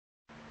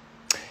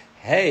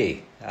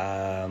Hey,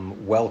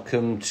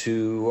 welcome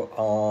to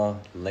our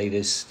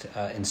latest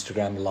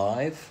Instagram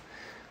Live.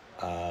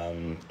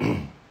 Um,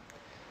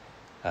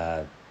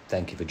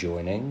 Thank you for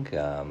joining.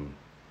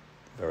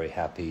 Very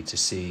happy to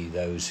see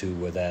those who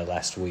were there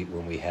last week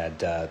when we had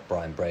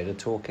Brian Brader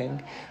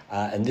talking.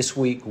 And this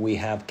week we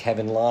have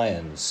Kevin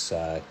Lyons.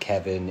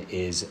 Kevin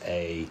is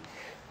a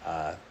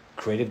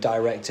creative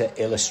director,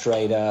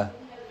 illustrator,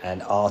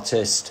 and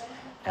artist,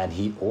 and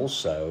he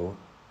also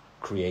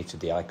created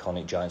the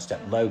iconic Giant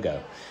Step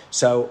logo.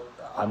 So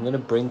I'm going to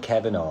bring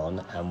Kevin on,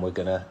 and we're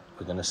gonna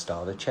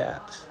start a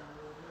chat.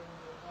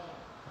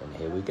 And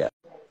here we go.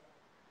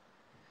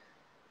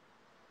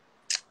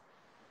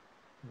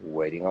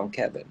 Waiting on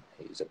Kevin.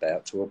 He's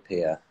about to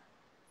appear.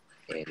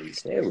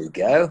 Here we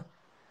go.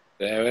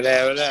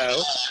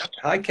 Hello.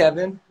 Hi,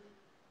 Kevin.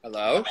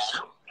 Hello.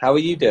 How are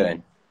you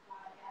doing?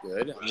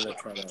 Good. I'm going to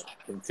try to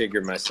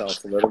configure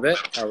myself a little bit.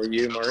 How are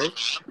you,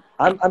 Maurice?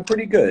 I'm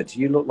pretty good.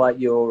 You look like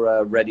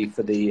you're ready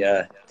for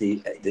the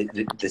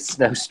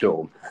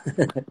snowstorm.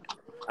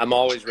 I'm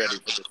always ready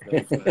for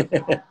the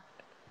snowstorm.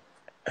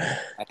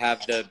 I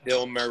have the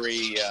Bill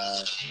Murray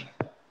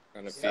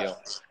kind of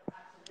feel.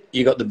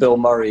 You got the Bill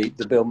Murray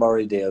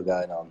deal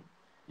going on.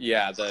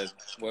 Yeah.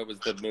 What was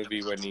the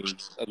movie when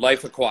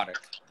Life Aquatic?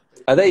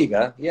 Oh, there you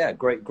go. Yeah,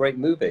 great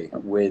movie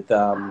with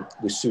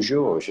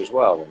SSUR as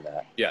well in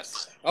that.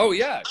 Yes. Oh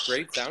yeah,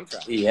 great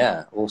soundtrack.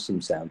 Yeah, awesome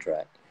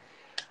soundtrack.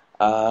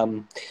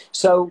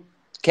 So,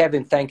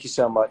 Kevin, thank you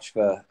so much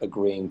for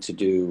agreeing to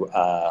do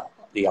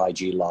the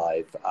IG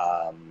Live,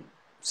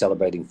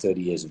 celebrating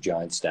 30 years of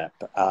Giant Step.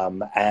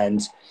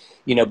 And,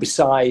 you know,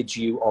 besides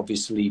you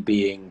obviously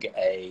being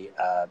a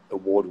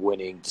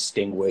award-winning,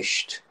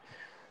 distinguished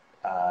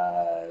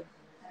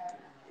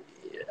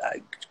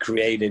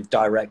creative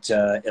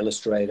director,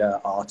 illustrator,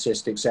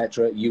 artist,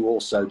 etc., you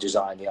also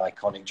designed the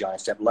iconic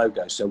Giant Step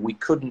logo. So we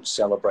couldn't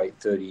celebrate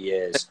 30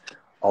 years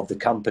of the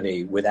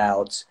company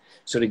without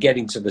sort of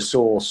getting to the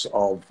source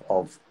of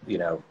our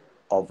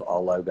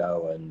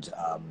logo and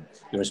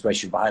your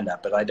inspiration behind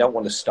that. But I don't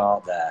want to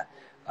start there.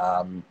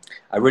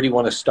 I really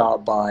want to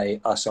start by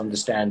us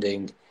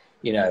understanding,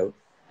 you know,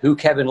 who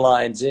Kevin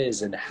Lyons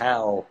is and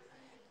how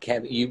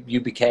you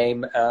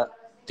became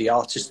the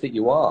artist that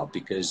you are,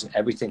 because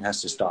everything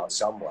has to start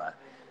somewhere.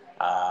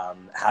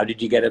 How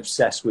did you get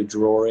obsessed with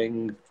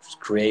drawing,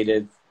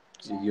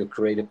 your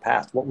creative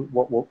path?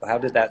 How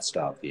did that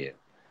start for you?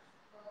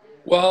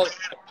 Well,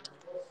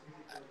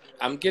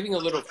 I'm getting a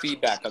little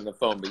feedback on the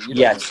phone, but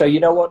yeah. So you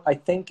know what? I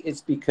think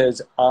it's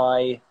because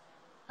I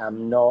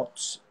don't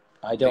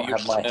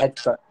have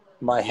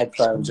my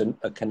headphones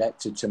are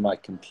connected to my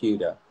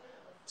computer.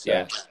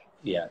 So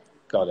yeah,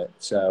 got it.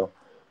 So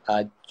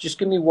just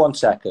give me 1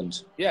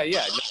 second. Yeah.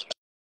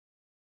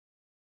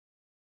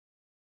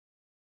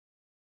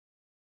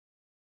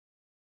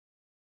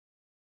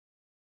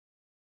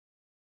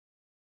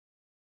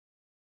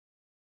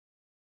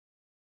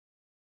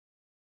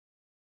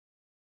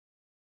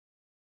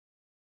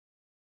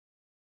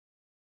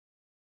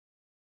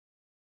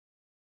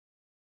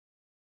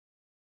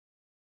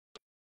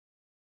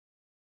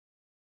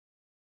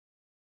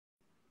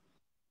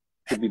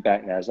 Should be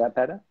back now. Is that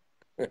better?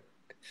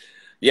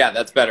 Yeah,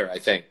 that's better, I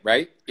think,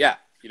 right? Yeah,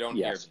 you don't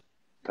hear me.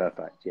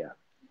 Perfect, yeah.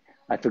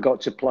 I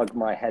forgot to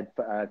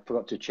I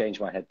forgot to change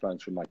my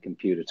headphones from my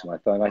computer to my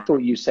phone. I thought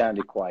you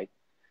sounded quite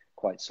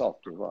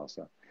soft as well.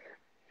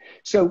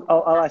 So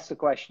I'll ask the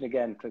question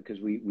again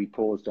because we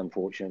paused,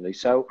 unfortunately.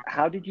 So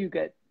how did you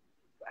get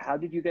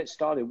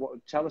started?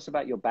 Tell us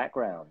about your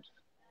background.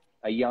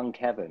 A young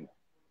Kevin.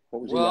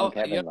 What was a young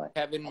Kevin like?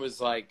 Kevin was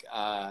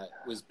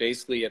was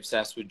basically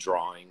obsessed with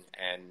drawing,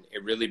 and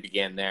it really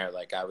began there.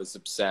 Like, I was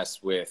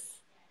obsessed with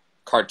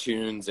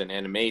cartoons and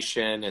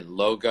animation and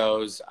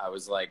logos. I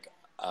was like,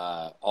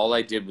 all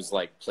I did was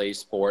like play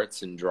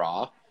sports and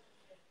draw.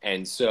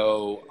 And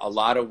so a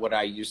lot of what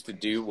I used to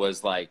do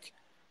was like,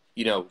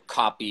 you know,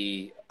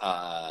 copy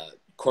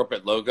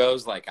corporate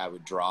logos. Like, I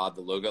would draw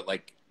the logo,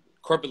 like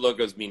corporate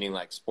logos, meaning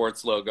like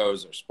sports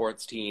logos or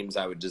sports teams.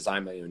 I would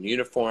design my own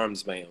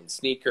uniforms, my own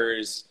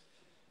sneakers.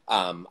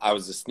 I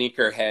was a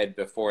sneakerhead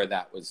before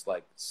that was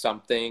like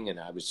something, and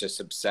I was just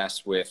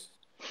obsessed with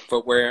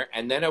footwear.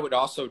 And then I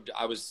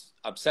was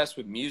obsessed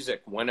with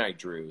music when I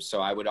drew.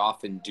 So I would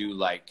often do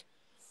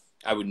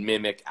I would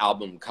mimic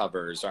album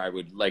covers, or I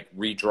would like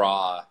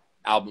redraw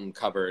album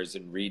covers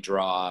and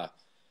redraw.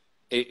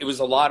 It was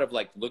a lot of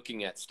like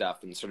looking at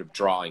stuff and sort of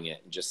drawing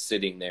it and just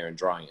sitting there and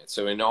drawing it.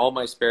 So in all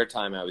my spare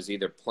time, I was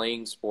either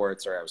playing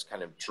sports or I was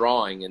kind of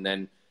drawing. And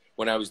then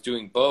when I was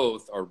doing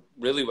both, or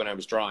really when I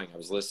was drawing, I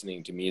was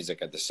listening to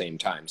music at the same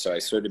time. So I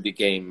sort of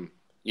became,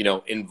 you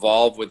know,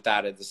 involved with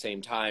that at the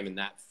same time. And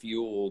that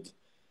fueled,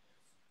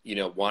 you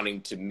know,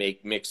 wanting to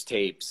make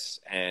mixtapes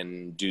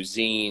and do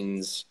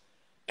zines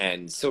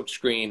and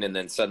silkscreen. And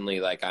then suddenly,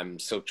 like, I'm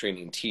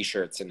silkscreening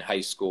t-shirts in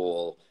high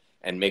school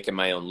and making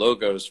my own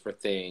logos for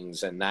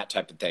things and that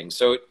type of thing.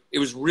 So it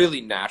was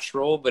really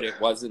natural, but it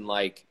wasn't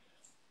like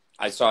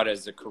I saw it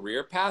as a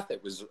career path.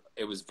 It was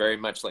very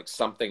much like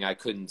something I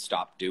couldn't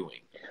stop doing.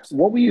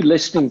 What were you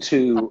listening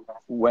to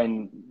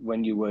when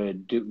when you were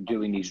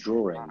doing these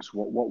drawings?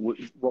 What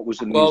was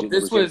the Well,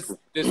 music that was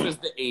this was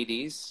the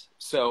 80s,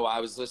 so I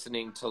was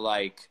listening to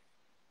like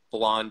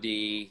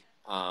Blondie,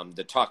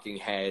 the Talking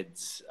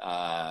Heads.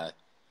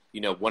 You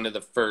know, one of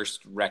the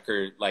first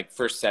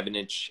first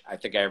 7-inch I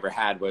think I ever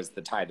had was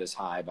The Tide Is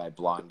High by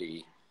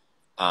Blondie.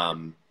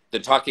 The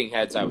Talking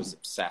Heads I was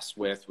obsessed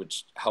with,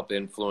 which helped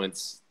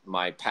influence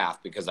my path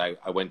because I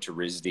went to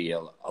RISD.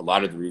 A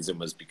lot of the reason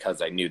was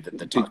because I knew that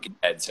the Talking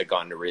Heads had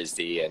gone to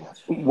RISD.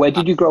 And Where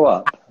did you grow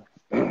up?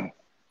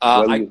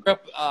 I grew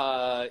up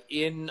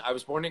I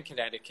was born in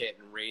Connecticut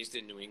and raised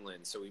in New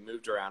England, so we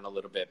moved around a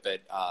little bit,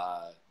 but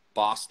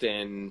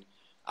Boston,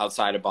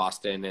 outside of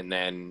Boston, and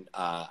then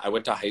I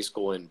went to high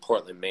school in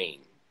Portland,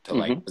 Maine.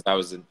 I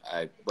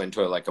went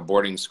to a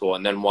boarding school,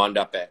 and then wound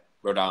up at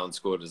Rhode Island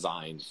School of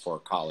Design for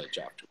college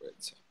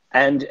afterwards.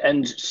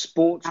 And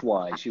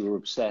sports-wise, you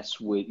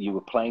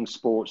were playing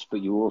sports,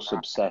 but you were also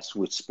obsessed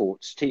with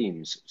sports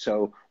teams.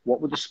 So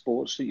what were the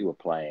sports that you were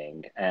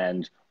playing,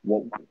 and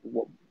what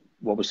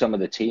were some of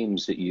the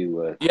teams that you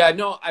were? Yeah,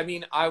 no, I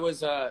mean, I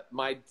was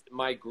my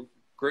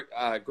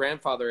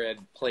grandfather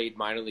had played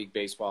minor league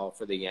baseball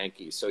for the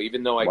Yankees. So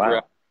even though I grew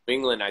up in New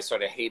England, I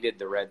sort of hated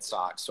the Red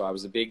Sox. So I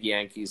was a big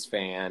Yankees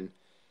fan,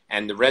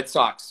 and the Red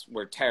Sox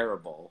were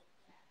terrible.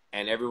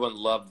 And everyone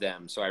loved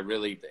them. So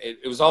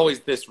it was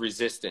always this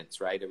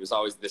resistance, right? It was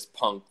always this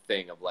punk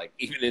thing of like,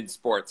 even in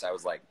sports, I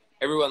was like,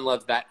 everyone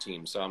loves that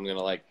team. So I'm going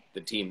to like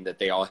the team that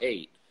they all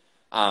hate.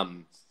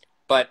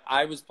 But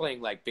I was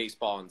playing like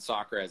baseball and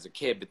soccer as a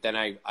kid, but then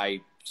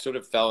I sort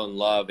of fell in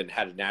love and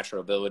had a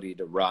natural ability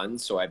to run.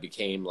 So I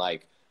became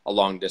like a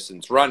long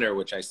distance runner,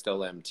 which I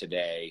still am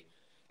today.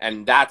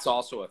 And that's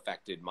also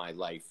affected my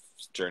life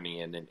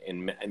journey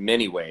in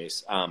many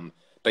ways.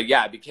 But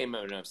yeah, I became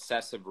an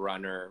obsessive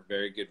runner,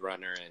 very good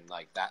runner. And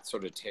like that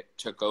sort of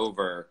took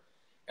over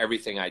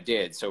everything I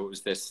did. So it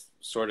was this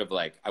sort of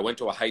like, I went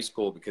to a high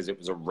school because it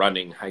was a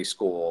running high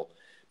school,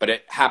 but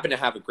it happened to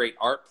have a great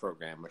art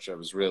program, which I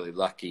was really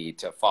lucky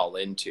to fall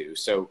into.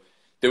 So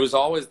there was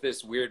always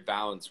this weird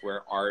balance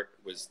where art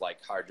was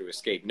like hard to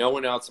escape. No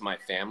one else in my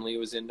family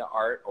was into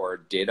art or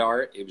did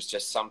art. It was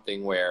just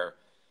something where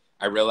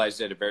I realized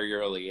at a very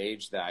early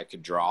age that I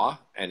could draw,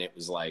 and it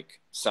was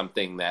like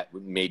something that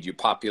made you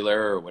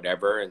popular or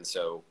whatever. And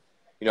so,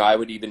 you know, I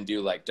would even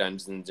do like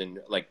Dungeons and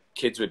like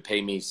kids would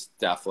pay me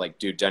stuff like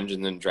do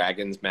Dungeons and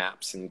Dragons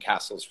maps and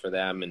castles for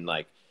them. And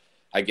like,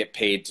 I get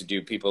paid to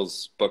do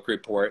people's book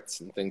reports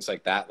and things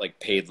like that, like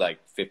paid like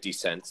 50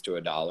 cents to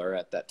 $1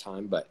 at that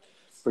time. But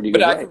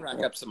I can rack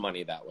up some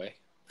money that way.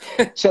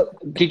 So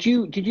did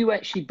you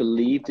actually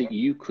believe that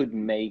you could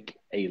make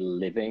a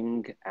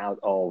living out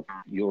of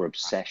your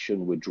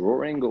obsession with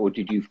drawing, or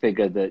did you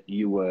figure that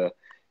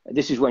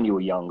this is when you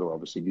were younger,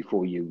 obviously,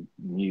 before you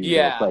knew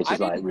there were places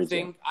like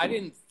RISD? I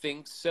didn't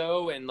think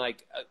so. And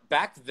like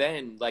back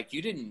then, like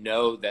you didn't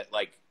know that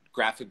like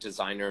graphic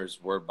designers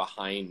were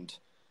behind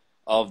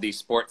all of these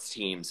sports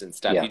teams and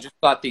stuff. Yeah. You just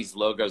thought these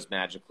logos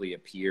magically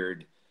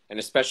appeared. And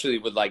especially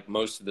with like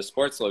most of the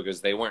sports logos,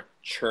 they weren't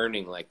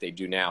churning like they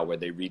do now where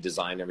they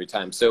redesign every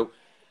time. So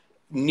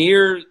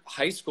near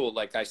high school,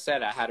 like I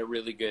said, I had a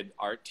really good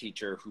art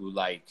teacher who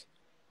like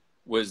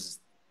was,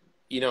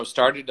 you know,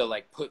 started to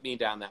like put me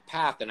down that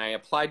path. And I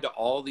applied to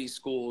all these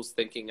schools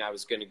thinking I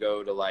was going to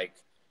go to like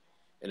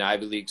an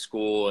Ivy League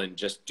school and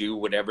just do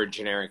whatever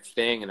generic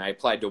thing. And I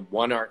applied to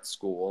one art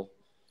school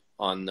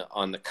on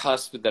the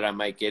cusp that I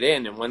might get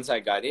in. And once I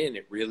got in,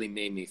 it really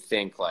made me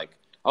think like,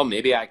 oh,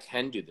 maybe I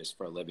can do this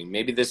for a living.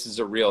 Maybe this is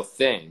a real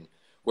thing.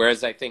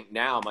 Whereas I think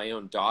now my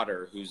own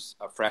daughter, who's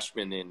a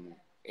freshman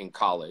in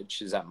college,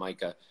 she's at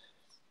Micah,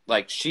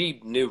 like she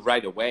knew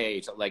right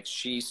away, like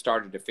she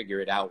started to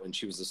figure it out when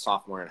she was a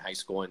sophomore in high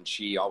school, and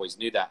she always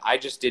knew that. I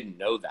just didn't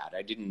know that.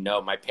 I didn't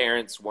know. My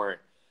parents weren't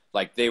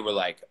like, they were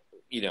like,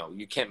 you know,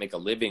 you can't make a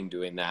living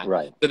doing that.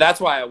 Right. So that's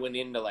why I went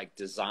into like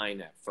design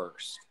at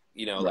first,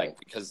 you know, like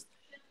because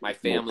my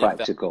family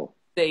practical.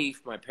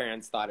 Safe. My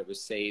parents thought it was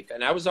safe.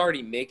 And I was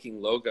already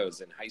making logos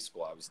in high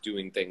school. I was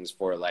doing things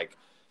for like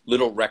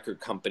little record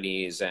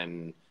companies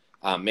and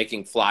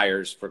making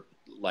flyers for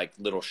like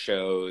little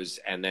shows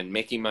and then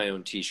making my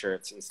own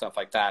t-shirts and stuff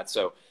like that.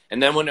 So,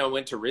 and then when I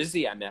went to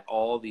RISD, I met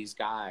all these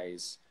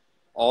guys,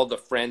 all the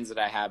friends that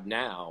I have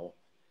now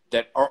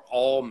that are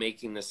all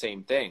making the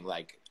same thing.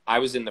 Like I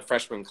was in the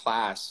freshman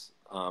class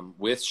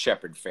with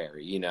Shepard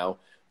Fairey, you know,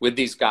 with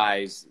these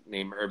guys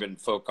named Urban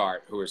Folk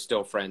Art who are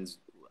still friends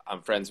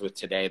I'm friends with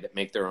today that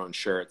make their own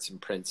shirts and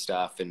print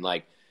stuff. And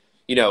like,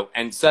 you know,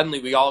 and suddenly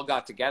we all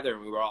got together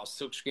and we were all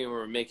silkscreen. We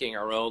were making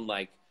our own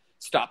like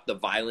Stop the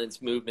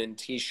Violence Movement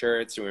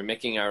t-shirts. And we were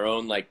making our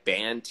own like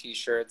band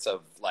t-shirts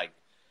of like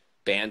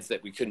bands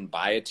that we couldn't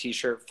buy a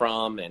t-shirt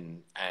from.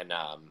 And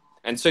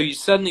so you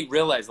suddenly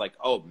realize like,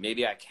 oh,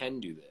 maybe I can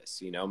do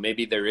this, you know,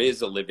 maybe there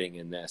is a living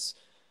in this.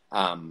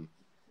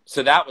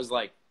 So that was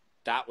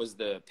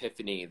the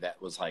epiphany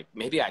that was like,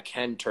 maybe I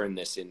can turn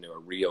this into a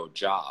real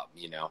job,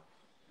 you know?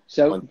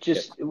 So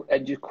just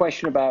a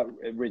question about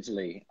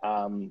Ridley.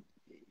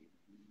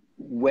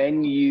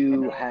 when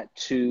you had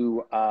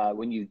to,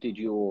 when you did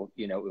your,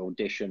 you know,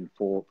 audition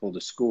for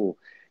the school,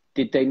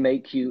 did they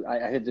make you, I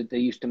heard that they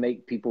used to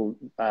make people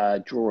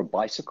draw a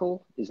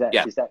bicycle. Is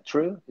that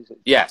true? Is it?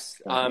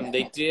 Yes,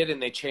 they did,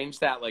 and they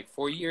changed that like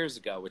 4 years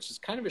ago, which is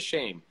kind of a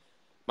shame.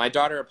 My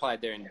daughter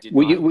applied there and did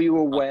Were not. were you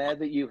aware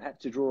that you had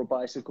to draw a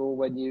bicycle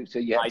when you, so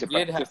you had to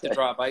did have to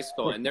draw a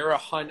bicycle, and there were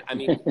I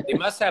mean, they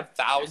must have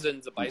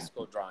thousands of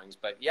bicycle drawings,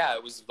 but yeah,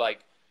 it was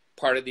like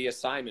part of the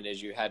assignment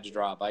is you had to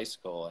draw a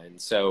bicycle.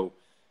 And so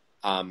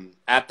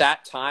at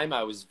that time,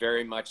 I was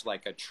very much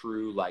like a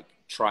true, like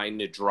trying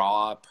to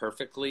draw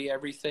perfectly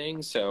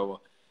everything.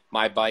 So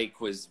my bike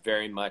was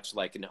very much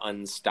like an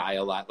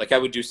unstylized, like I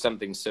would do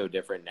something so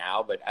different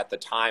now, but at the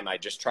time I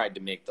just tried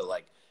to make the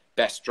like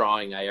best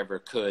drawing I ever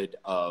could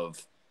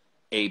of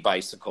a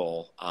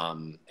bicycle.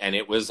 And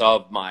it was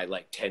of my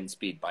like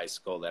 10-speed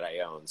bicycle that I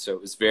owned. So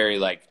it was very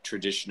like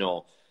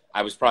traditional.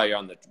 I was probably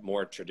on the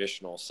more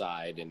traditional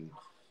side, and,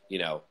 you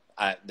know,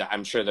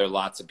 I'm sure there are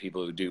lots of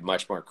people who do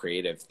much more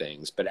creative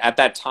things, but at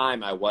that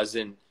time I was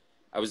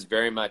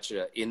very much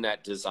in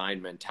that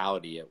design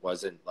mentality. It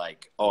wasn't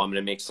like, oh, I'm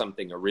going to make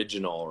something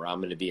original or I'm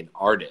going to be an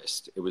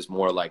artist. It was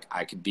more like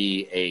I could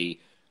be a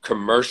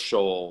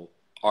commercial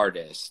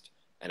artist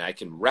and I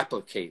can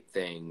replicate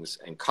things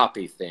and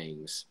copy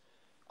things.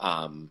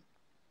 And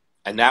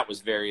that was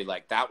very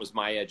like, that was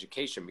my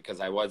education because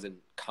I wasn't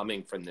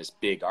coming from this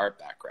big art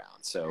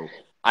background. So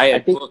I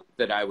had books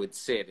that I would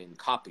sit and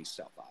copy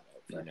stuff out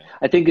of, you know?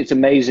 I think it's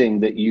amazing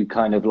that you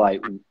kind of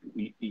like,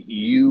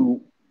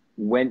 you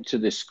went to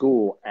the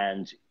school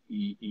and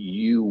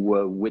you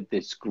were with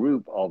this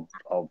group of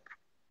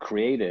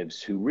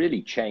creatives who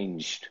really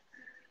changed,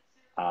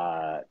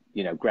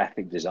 you know,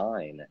 graphic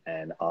design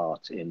and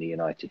art in the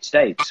United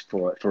States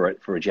for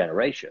a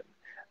generation.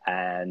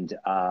 And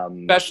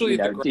especially you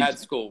know, the grad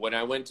school, when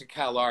I went to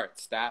Cal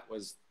Arts, that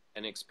was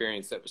an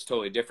experience that was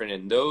totally different.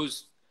 And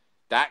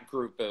that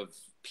group of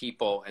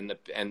people and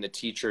the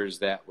teachers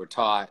that were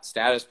taught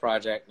Status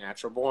Project,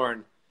 Natural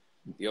Born,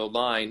 the old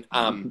line,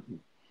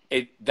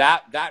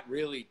 that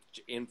really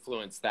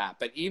influenced that.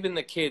 But even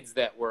the kids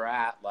that were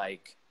at,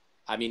 like,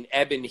 I mean,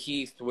 Eben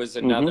Heath was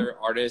another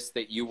artist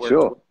that you worked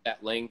with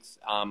at length,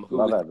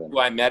 who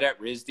I met at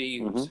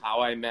RISD, who's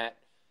how I met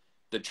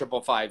the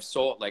 555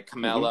 Soul, like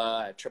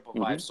Camilla at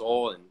 555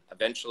 Soul, and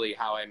eventually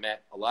how I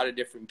met a lot of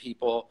different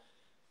people.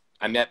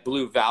 I met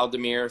Blue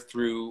Valdemir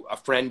through a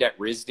friend at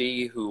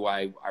RISD who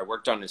I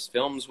worked on his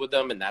films with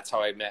them, and that's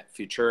how I met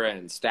Futura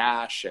and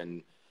Stash.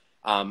 And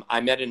I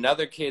met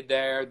another kid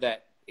there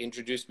that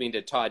introduced me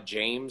to Todd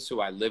James,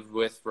 who I lived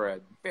with for a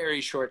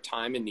very short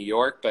time in New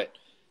York. But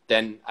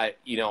then I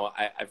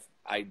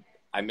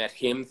met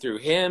him through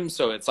him.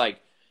 So it's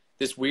like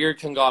this weird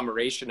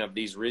conglomeration of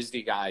these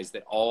RISD guys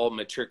that all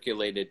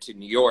matriculated to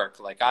New York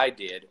like I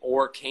did,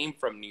 or came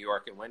from New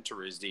York and went to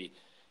RISD.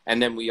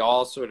 And then we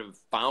all sort of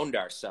found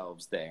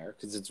ourselves there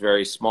because it's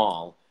very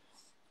small.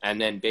 And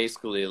then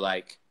basically,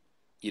 like,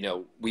 you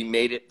know, we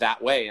made it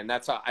that way. And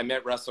that's how I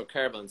met Russell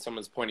Caravan.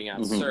 Someone's pointing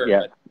out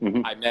SSUR,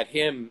 but I met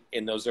him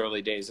in those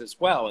early days as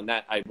well. And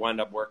that I wound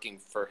up working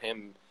for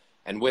him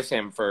and with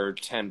him for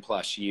 10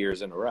 plus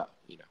years in a row,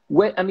 you know.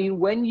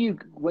 When you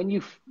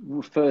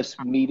were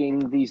first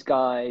meeting these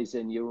guys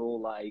and you're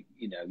all like,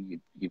 you know,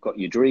 you've got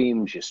your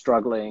dreams, you're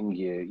struggling,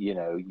 you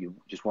know, you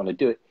just want to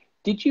do it.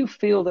 Did you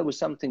feel there was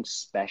something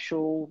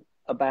special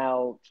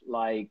about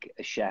like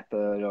a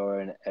Shepherd or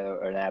an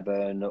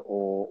Eben,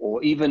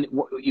 or even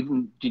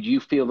did you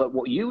feel that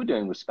what you were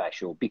doing was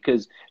special?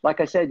 Because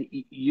like I said,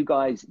 you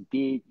guys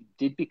did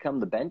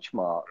become the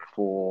benchmark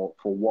for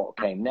what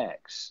came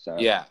next. So.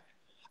 Yeah.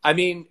 I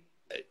mean,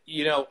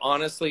 you know,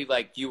 honestly,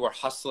 like you were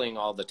hustling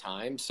all the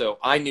time. So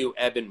I knew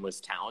Eben was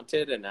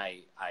talented and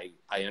I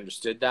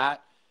understood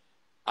that.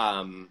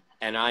 And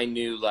I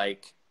knew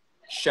like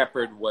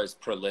Shepherd was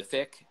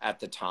prolific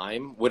at the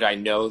time. Would I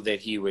know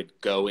that he would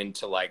go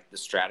into like the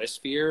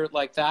stratosphere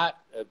like that?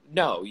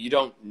 No, you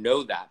don't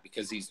know that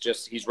because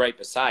he's right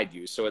beside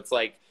you. So it's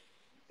like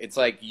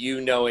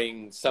you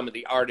knowing some of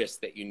the artists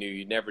that you knew.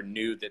 You never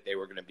knew that they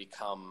were going to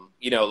become,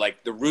 you know,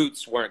 like the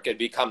Roots weren't going to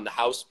become the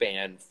house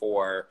band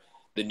for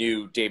the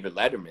new David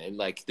Letterman.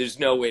 Like there's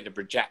no way to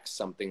project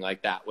something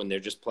like that when they're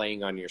just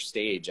playing on your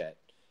stage at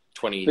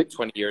 20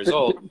 years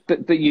old.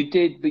 But you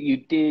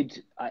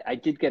did. I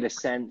did get a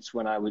sense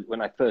when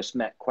I first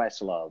met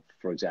Questlove,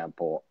 for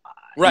example.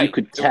 Right. You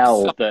could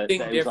tell that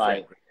it was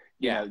like,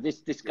 you know,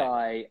 this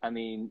guy. I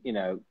mean, you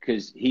know,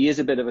 because he is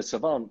a bit of a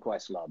savant,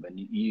 Questlove, and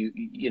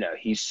you know,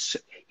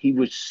 he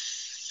was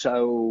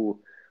so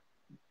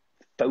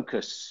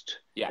focused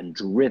and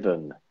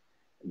driven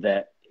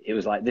that it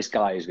was like, this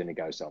guy is going to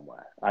go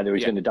somewhere. Either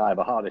he's going to die of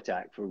a heart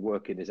attack for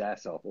working his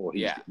ass off, or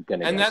he's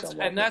going to go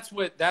somewhere. And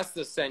that's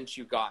the sense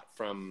you got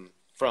from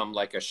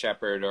like a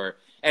Shepherd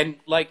and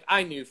like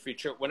I knew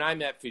Futura. When I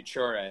met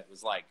Futura, it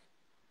was like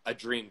a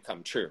dream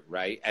come true,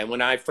 right? And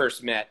when I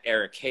first met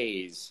Eric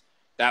Hayes,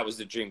 that was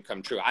a dream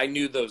come true. I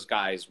knew those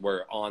guys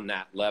were on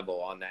that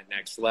level, on that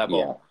next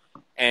level.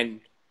 Yeah.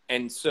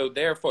 And so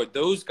therefore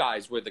those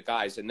guys were the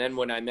guys. And then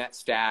when I met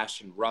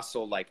Stash and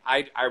Russell, like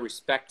I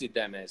respected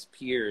them as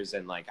peers,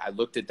 and like I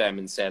looked at them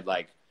and said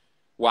like,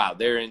 wow,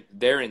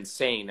 they're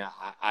insane.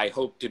 I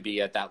hope to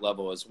be at that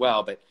level as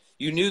well. But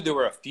you knew there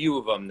were a few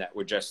of them that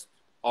were just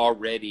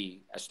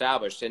already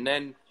established. And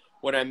then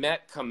when I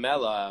met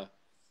Camilla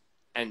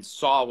and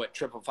saw what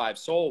 555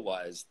 Soul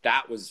was,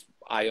 that was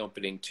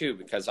eye-opening too,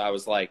 because I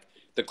was like,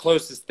 the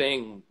closest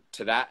thing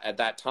to that at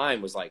that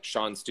time was like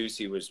Sean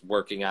Stussy was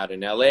working out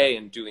in LA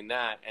and doing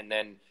that. And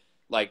then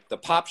like the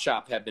Pop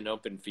Shop had been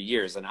open for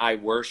years, and I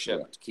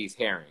worshipped Keith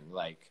Haring,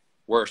 like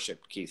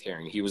worshipped Keith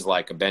Haring. He was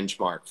like a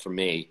benchmark for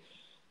me.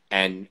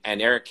 And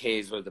Eric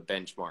Hayes was the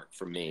benchmark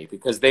for me,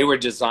 because they were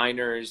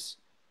designers.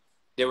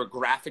 They were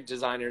graphic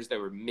designers. They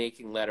were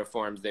making letter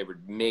forms. They were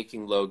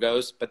making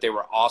logos, but they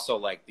were also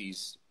like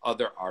these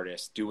other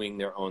artists doing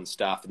their own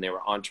stuff, and they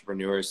were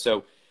entrepreneurs.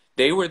 So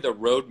they were the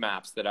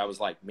roadmaps that I was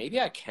like, maybe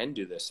I can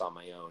do this on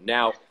my own.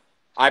 Now,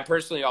 I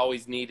personally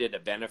always needed a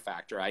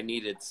benefactor. I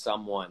needed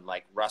someone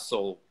like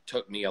Russell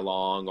took me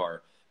along,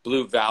 or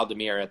Blue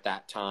Valdemir at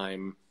that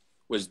time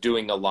was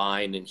doing a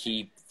line, and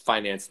he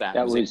financed that.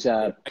 That was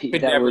I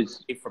could never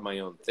pay for my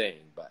own thing,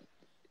 but.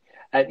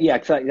 Yeah,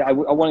 cause I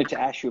wanted to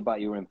ask you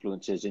about your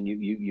influences, and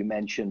you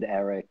mentioned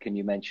Eric and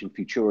you mentioned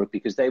Futura,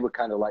 because they were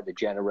kind of like the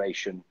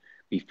generation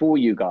before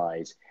you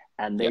guys,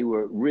 and they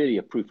were really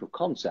a proof of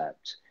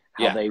concept.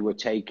 How they were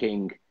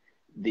taking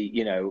the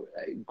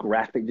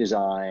graphic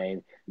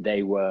design,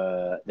 they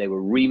were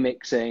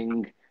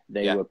remixing,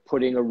 they were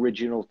putting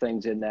original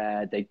things in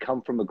there. They'd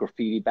come from a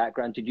graffiti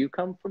background. Did you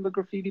come from a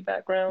graffiti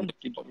background?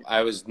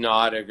 I was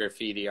not a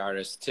graffiti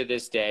artist. To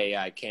this day,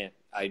 I can't.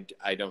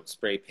 I don't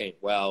spray paint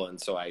well, and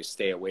so I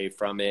stay away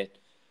from it.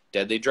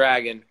 Deadly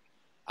Dragon.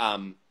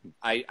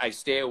 I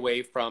stay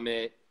away from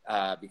it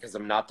because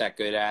I'm not that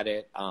good at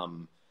it.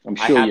 I'm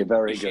sure you're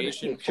very good.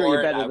 I'm sure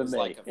you're better than me.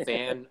 Like a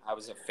fan. I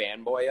was a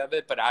fanboy of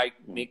it, but I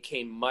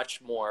came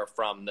much more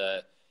from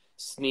the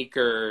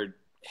sneaker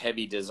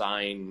heavy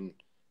design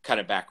kind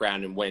of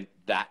background and went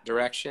that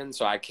direction.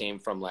 So I came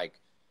from like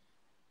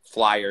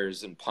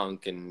flyers and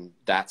punk and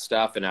that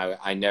stuff, and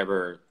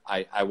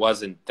I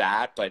wasn't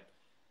that, but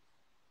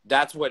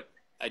that's what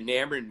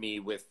enamored me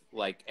with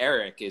like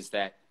Eric, is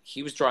that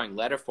he was drawing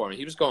letter forms.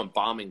 He was going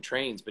bombing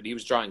trains, but he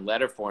was drawing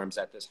letter forms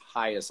at this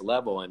highest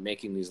level and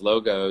making these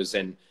logos.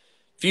 And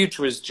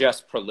Future was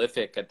just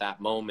prolific at that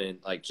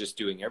moment, like just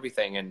doing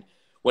everything. And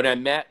when I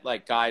met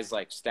like guys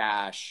like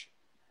Stash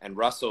and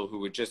Russell, who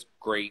were just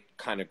great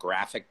kind of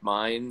graphic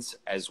minds,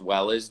 as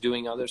well as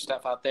doing other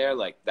stuff out there,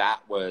 like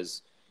that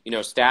was,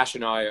 Stash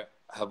and I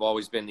have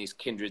always been these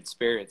kindred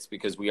spirits,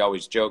 because we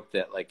always joked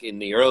that like in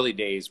the early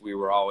days, we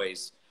were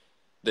always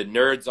the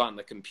nerds on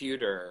the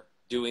computer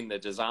doing the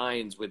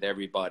designs with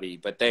everybody,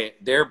 but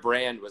their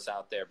brand was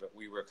out there, but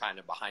we were kind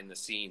of behind the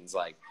scenes,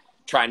 like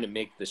trying to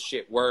make the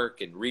shit work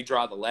and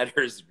redraw the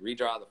letters,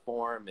 redraw the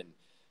form,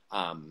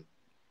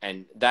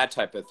 and that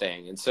type of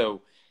thing. And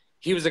so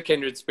he was a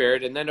kindred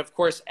spirit. And then of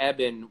course,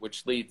 Eben,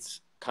 which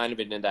leads kind of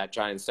into that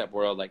giant step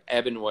world, like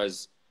Eben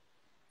was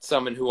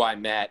someone who I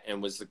met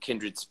and was a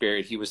kindred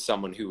spirit. He was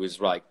someone who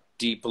was like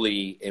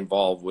deeply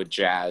involved with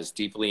jazz,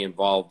 deeply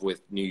involved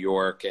with New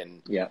York.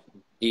 And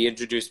he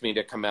introduced me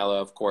to Camilla,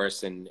 of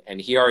course, and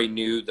he already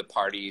knew the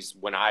parties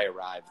when I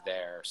arrived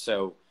there.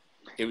 So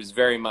it was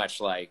very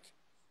much like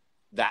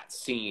that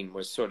scene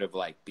was sort of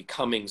like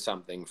becoming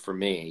something for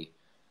me.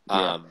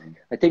 I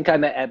think I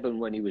met Eben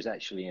when he was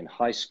actually in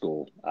high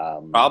school.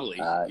 Probably.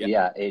 I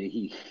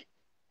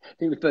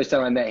think the first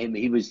time I met him,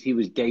 he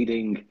was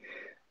dating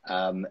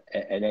an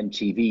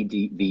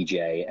MTV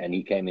VJ, and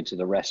he came into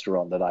the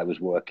restaurant that I was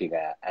working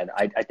at, and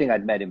I think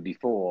I'd met him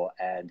before,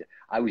 and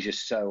I was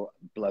just so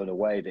blown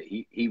away that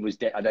he was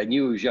and I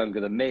knew he was younger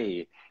than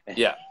me. I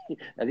think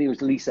it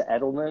was Lisa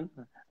Edelman,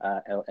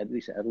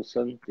 Lisa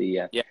Edelson,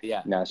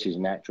 now she's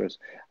an actress.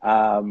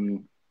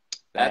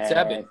 That's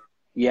Eben.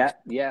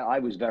 I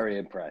was very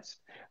impressed.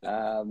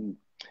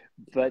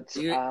 But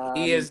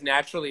he is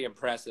naturally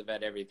impressive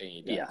at everything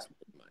he does.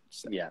 Pretty much,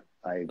 so.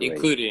 I agree.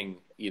 Including,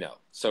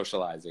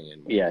 socializing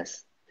and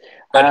yes.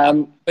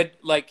 But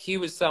like he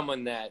was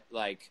someone that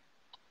like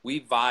we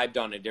vibed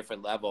on a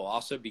different level,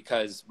 also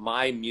because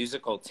my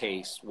musical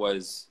taste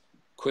was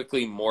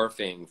quickly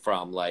morphing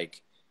from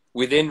like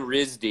within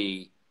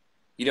RISD.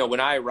 When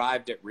I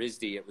arrived at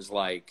RISD, it was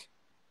like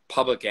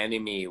Public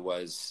Enemy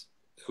was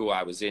who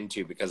I was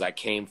into, because I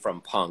came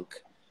from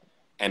punk.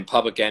 And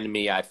Public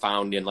Enemy I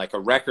found in like a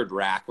record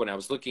rack. When I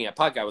was looking at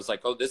punk, I was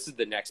like, oh, this is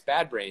the next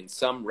Bad Brain.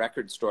 Some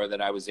record store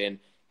that I was in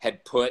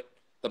had put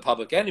the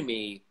Public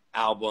Enemy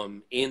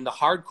album in the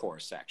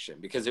hardcore section,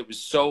 because it was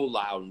so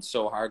loud and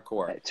so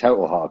hardcore.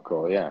 Total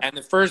hardcore, yeah. And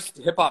the first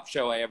hip-hop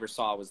show I ever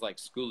saw was like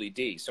Schoolie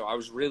D. So I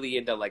was really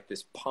into like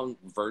this punk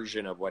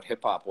version of what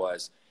hip-hop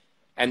was.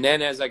 And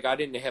then as I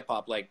got into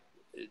hip-hop, like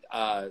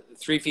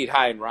 3 Feet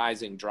High and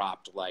Rising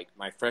dropped like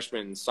my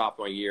freshman and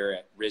sophomore year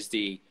at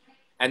RISD.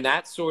 And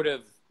that sort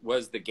of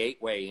was the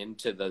gateway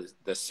into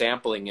the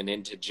sampling and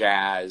into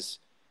jazz.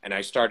 And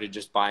I started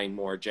just buying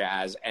more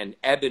jazz. And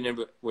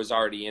Eben was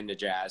already into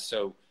jazz.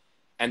 So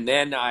And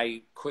then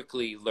I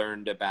quickly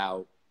learned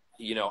about,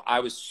 you know, I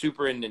was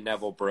super into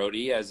Neville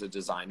Brody as a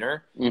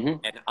designer,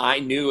 and I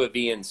knew of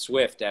Ian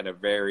Swift at a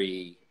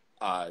very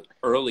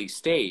early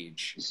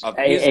stage of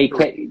his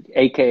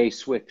AKA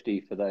Swifty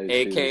for those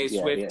AKA who,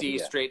 Swifty,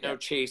 Straight No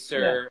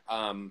Chaser,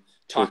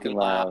 Talking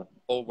Loud,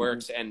 Whole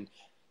Works. And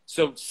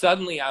so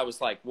suddenly I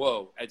was like,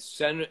 whoa, as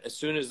soon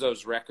as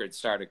those records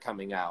started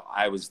coming out,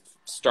 I was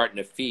starting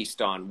to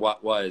feast on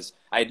what was,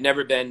 I had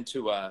never been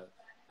to a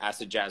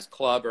acid jazz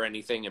club or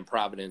anything in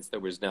Providence. There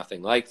was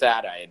nothing like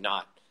that. I had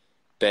not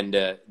been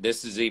to,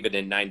 this is even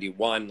in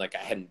 91, like I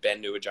hadn't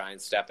been to a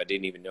Giant Step. I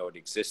didn't even know it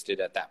existed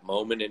at that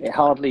moment in time. It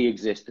hardly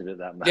existed at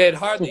that moment. Yeah, it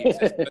hardly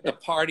existed, but the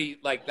party,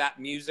 like that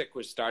music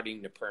was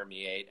starting to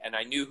permeate, and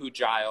I knew who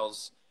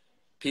Giles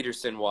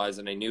Peterson was,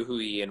 and I knew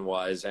who Ian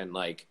was, and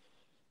like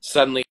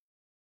suddenly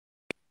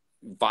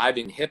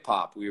vibing hip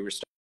hop, we were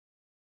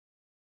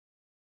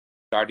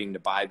starting to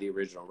buy the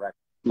original record.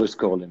 Was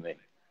calling me.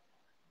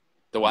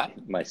 The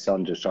what? My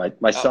son just tried.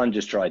 My son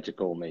just tried to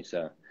call me.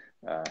 So,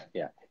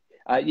 yeah.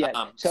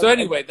 So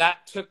anyway,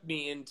 that took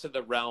me into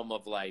the realm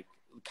of like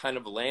kind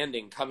of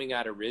landing, coming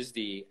out of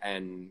RISD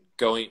and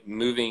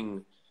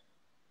moving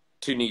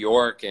to New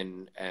York,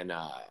 and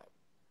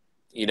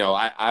you know,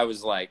 I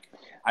was like,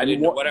 I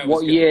didn't know what I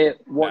was.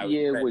 What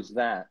year was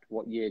that?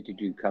 What year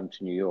did you come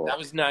to New York? That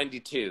was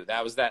 92.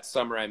 That was that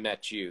summer I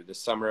met you, the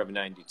summer of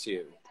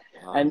 92.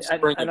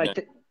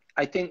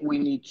 I think we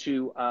need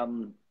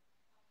to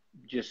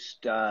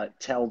just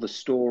tell the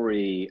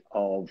story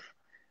of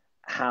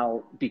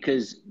how,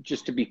 because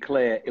just to be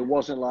clear, it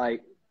wasn't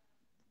like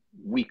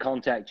we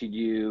contacted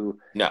you.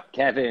 No,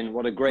 Kevin,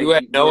 what a great, you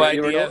had no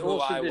idea you're an who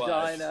awesome I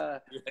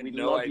designer. was. We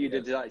no love idea. you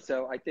to design.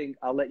 So I think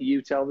I'll let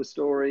you tell the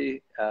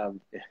story.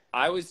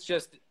 I was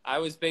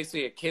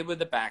basically a kid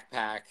with a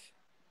backpack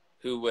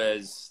who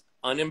was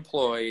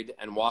unemployed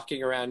and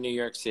walking around New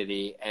York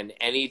City. And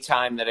any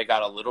time that I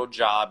got a little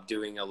job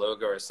doing a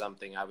logo or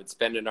something, I would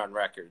spend it on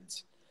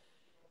records.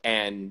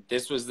 And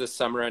this was the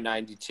summer of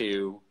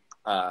 92.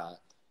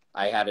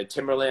 I had a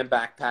Timberland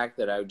backpack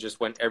that I just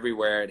went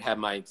everywhere. It had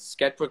my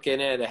sketchbook in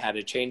it. It had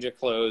a change of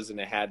clothes, and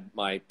it had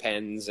my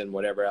pens and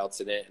whatever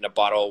else in it, and a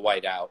bottle of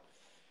whiteout.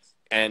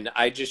 And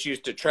I just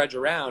used to trudge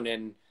around.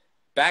 And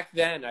back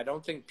then, I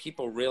don't think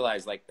people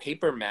realized, like,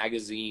 Paper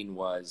Magazine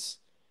was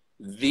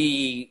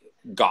the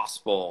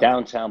gospel.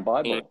 Downtown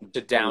Bible.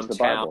 To downtown,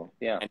 Bible.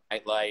 Yeah. And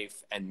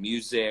nightlife and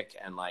music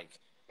and, like,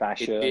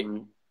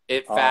 fashion.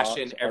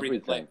 Fashion,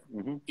 everything.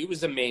 Like, it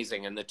was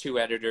amazing, and the two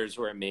editors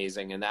were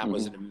amazing, and that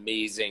was an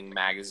amazing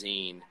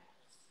magazine.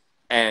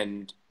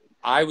 And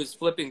I was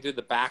flipping through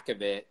the back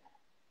of it,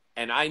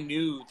 and I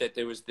knew that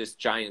there was this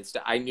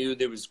I knew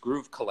there was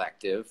Groove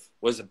Collective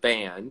was a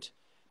band,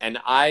 and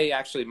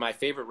my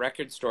favorite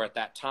record store at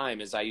that time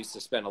is I used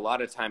to spend a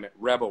lot of time at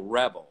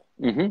Rebel.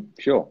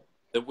 Sure.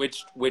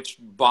 Which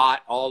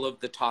bought all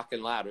of the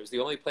Talking Loud. It was the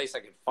only place I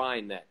could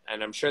find that,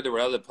 and I'm sure there were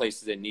other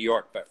places in New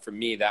York, but for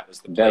me, that was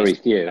the place. Very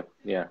few,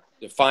 yeah.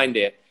 To find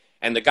it.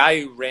 And the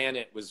guy who ran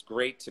it was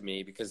great to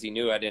me because he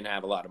knew I didn't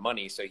have a lot of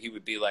money, so he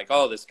would be like,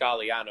 "Oh, this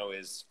Galliano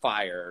is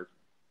fire.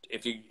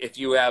 If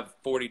you have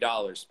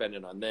 $40, spend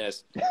it on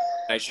this." And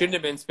I shouldn't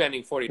have been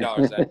spending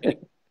 $40 that day.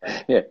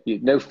 Yeah,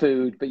 no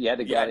food, but you had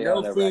a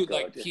Galliano no food,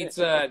 record. like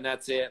pizza, and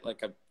that's it,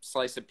 like a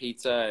slice of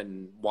pizza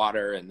and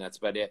water, and that's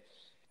about it.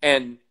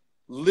 And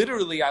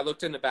literally, I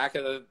looked in the back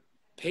of the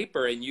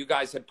paper, and you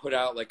guys had put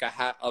out like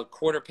a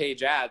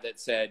quarter-page ad that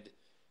said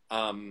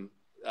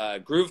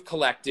Groove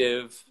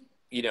Collective,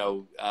 you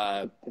know,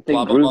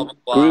 blah, blah,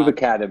 blah. Groove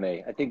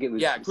Academy. I think it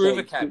was. Yeah, Groove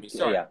Academy.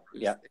 Sorry.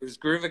 Yeah. It was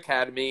Groove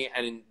Academy,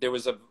 and there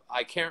was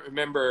I can't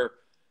remember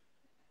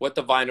what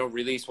the vinyl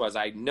release was.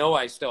 I know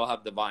I still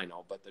have the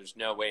vinyl, but there's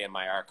no way in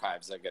my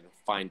archives I'm going to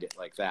find it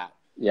like that.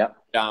 Yeah.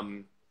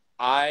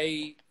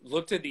 I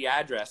looked at the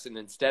address, and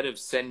instead of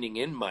sending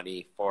in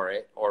money for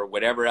it or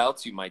whatever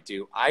else you might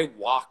do, I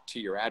walked to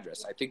your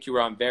address. I think you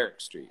were on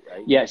Varick Street,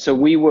 right? Yeah. So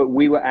we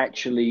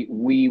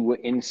were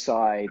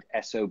inside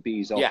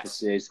SOB's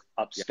offices,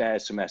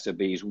 upstairs from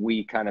SOB's.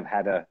 We kind of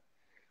had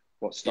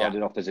what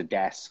started off as a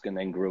desk and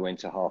then grew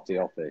into half the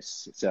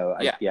office. So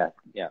yeah.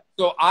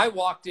 So I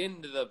walked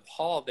into the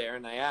hall there,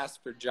 and I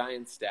asked for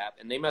Giant Step,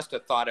 and they must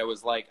have thought I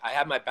was like, I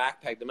had my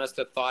backpack. They must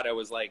have thought I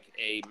was like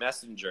a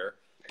messenger.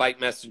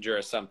 Bike messenger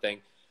or something.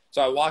 So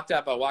I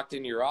walked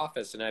into your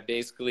office, and I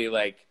basically,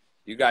 like,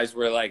 you guys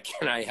were like,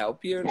 "Can I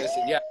help you?" And I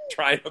said, "Yeah, I'm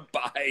trying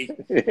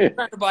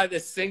to buy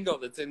this single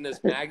that's in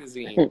this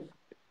magazine."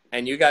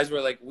 And you guys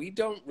were like, "We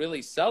don't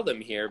really sell them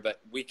here,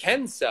 but we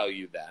can sell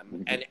you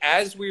them." And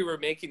as we were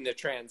making the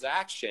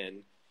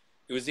transaction,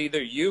 it was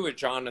either you or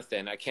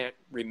Jonathan. I can't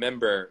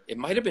remember. It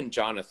might have been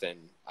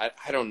Jonathan. I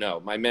don't know.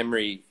 My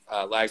memory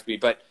lags me,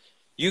 but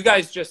you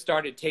guys just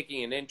started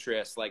taking an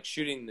interest, like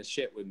shooting the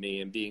shit with me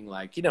and being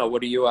like, you know,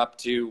 what are you up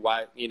to?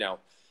 Why, you know,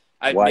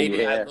 I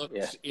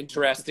looked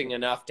interesting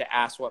enough to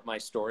ask what my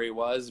story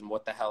was and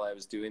what the hell I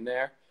was doing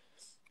there.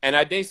 And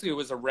I basically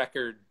was a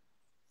record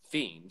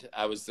fiend.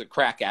 I was the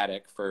crack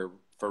addict for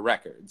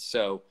records.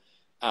 So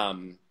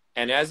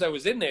And as I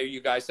was in there,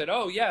 you guys said,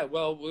 "Oh yeah,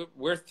 well,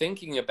 we're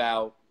thinking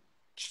about,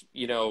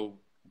 you know,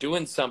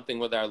 doing something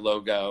with our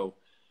logo."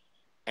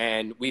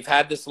 And we've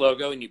had this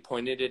logo, and you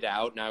pointed it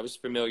out, and I was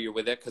familiar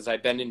with it because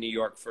I've been in New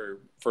York for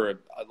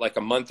like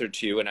a month or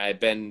two, and I had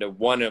been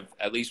to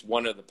at least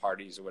one of the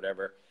parties or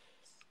whatever.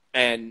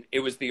 And it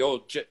was the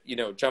old, you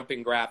know,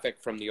 jumping graphic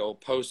from the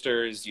old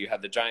posters. You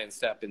had the giant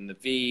step in the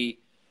V,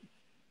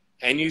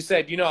 and you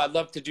said, you know, I'd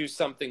love to do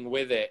something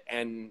with it.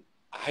 And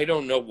I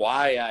don't know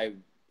why I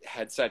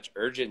had such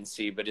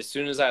urgency, but as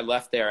soon as I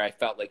left there, I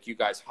felt like you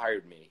guys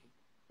hired me.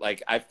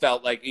 Like, I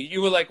felt like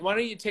you were like, why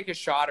don't you take a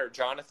shot? Or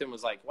Jonathan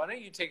was like, why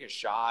don't you take a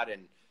shot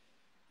and,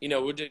 you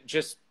know, would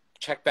just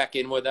check back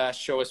in with us,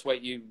 show us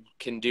what you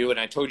can do. And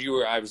I told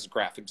you I was a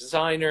graphic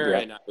designer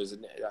and I was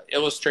an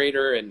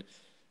illustrator. And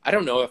I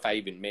don't know if I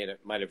even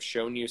might have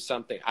shown you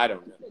something. I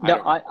don't know.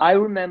 No, I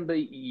remember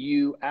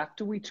you,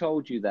 after we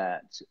told you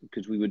that,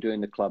 because we were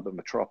doing the club at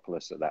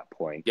Metropolis at that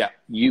point. Yeah.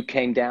 You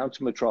came down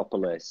to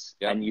Metropolis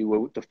and you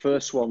were the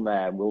first one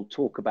there. And we'll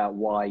talk about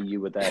why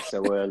you were there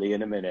so early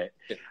in a minute.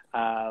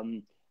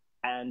 And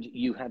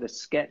you had a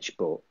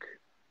sketchbook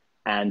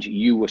and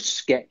you were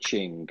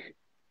sketching.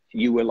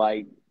 You were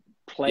like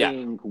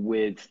playing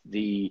with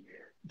and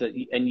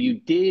you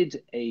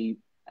did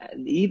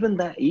even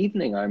that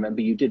evening, I remember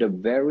you did a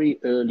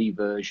very early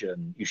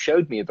version. You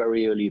showed me a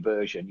very early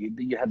version.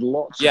 You had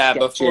lots of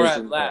sketches. Before I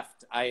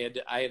left, I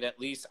had at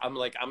least, I'm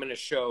like, I'm going to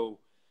show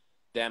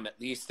them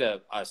at least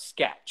a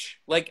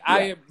sketch. Like,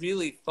 I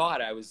really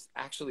thought I was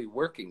actually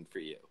working for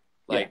you.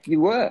 Like,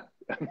 you were.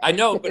 I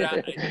know, but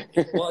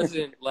it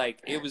wasn't like,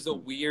 it was a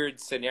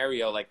weird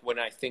scenario. Like, when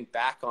I think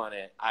back on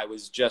it, I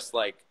was just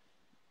like,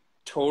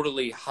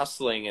 totally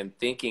hustling and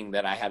thinking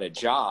that I had a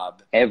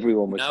job.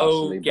 Everyone was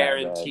hustling. No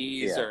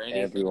guarantees or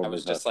anything. I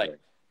was just like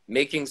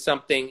making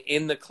something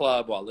in the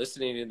club while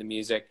listening to the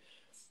music.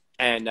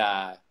 And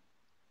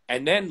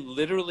then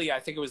literally, I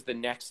think it was the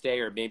next day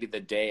or maybe the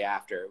day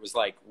after, it was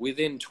like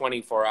within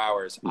 24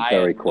 hours, I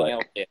had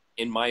nailed it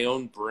in my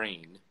own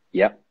brain.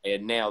 Yep. I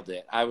had nailed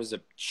it. I was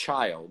a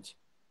child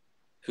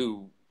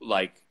who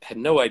like had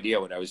no idea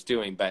what I was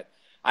doing, but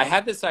I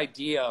had this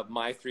idea of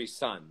my three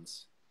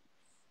sons.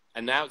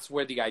 And that's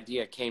where the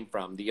idea came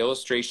from, the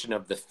illustration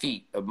of the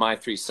feet of my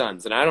three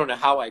sons. And I don't know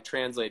how I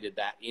translated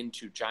that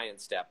into Giant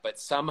Step, but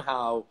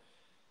somehow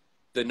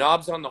the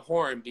knobs on the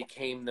horn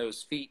became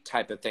those feet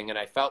type of thing. And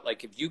I felt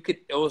like if you could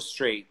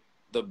illustrate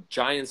the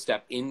Giant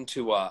Step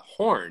into a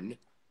horn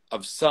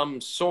of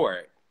some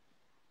sort,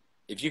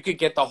 if you could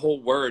get the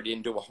whole word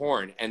into a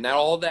horn and that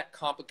all that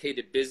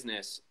complicated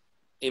business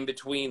in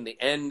between the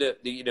end,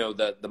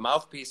 the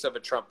mouthpiece of a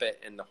trumpet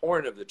and the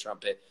horn of the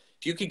trumpet,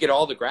 if you could get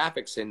all the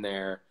graphics in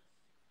there,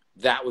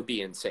 that would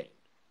be insane.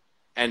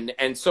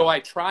 And so I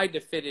tried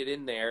to fit it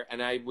in there,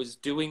 and I was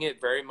doing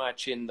it very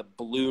much in the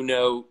Blue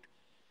Note,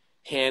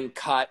 hand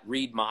cut,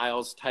 Reed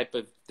Miles type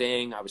of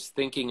thing. I was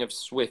thinking of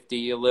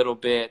Swifty a little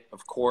bit,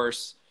 of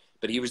course,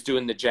 but he was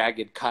doing the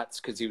jagged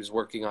cuts because he was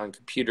working on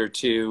Computer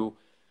 2.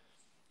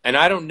 And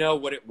I don't know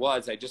what it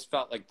was. I just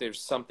felt like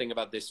there's something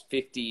about this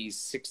 50s,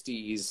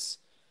 60s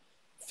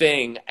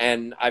thing,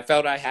 and I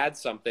felt I had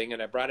something,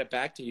 and I brought it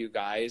back to you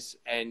guys,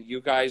 and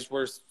you guys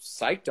were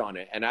psyched on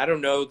it. And I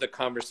don't know the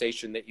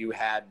conversation that you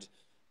had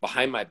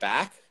behind my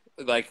back,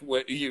 like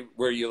were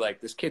you like,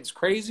 this kid's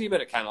crazy,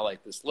 but I kind of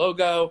like this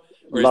logo,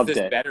 or is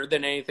this better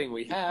than anything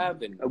we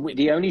have? And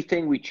the only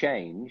thing we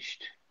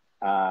changed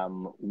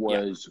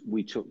was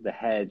we took the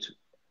head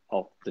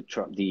off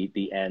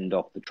the end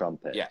off the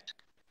trumpet.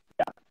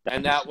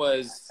 And that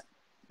was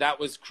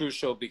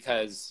crucial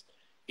because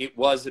it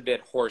was a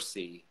bit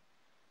horsey.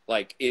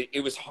 Like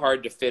it was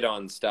hard to fit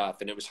on stuff,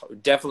 and it was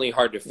definitely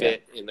hard to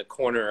fit in the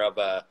corner of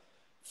a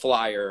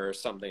flyer or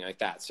something like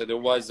that. So there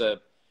was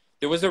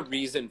a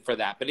reason for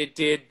that, but it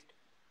did,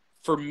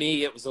 for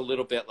me, it was a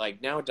little bit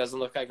like, now it doesn't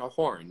look like a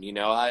horn. You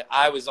know,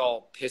 I was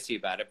all pissy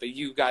about it, but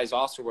you guys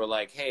also were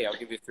like, hey, I'll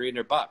give you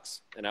 $300.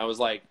 And I was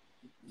like,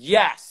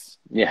 yes.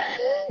 Yeah.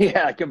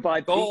 I can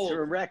buy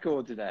pizza and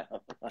records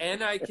now.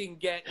 And I can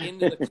get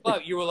into the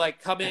club. You were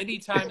like, come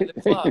anytime to the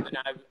club. And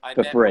I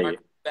met Mark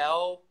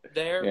Bell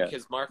there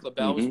because Mark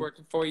LaBelle was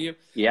working for you.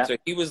 Yeah. So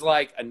he was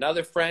like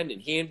another friend,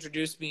 and he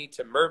introduced me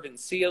to Mervyn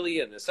Seeley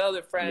and this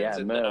other friend.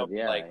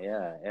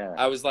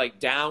 I was like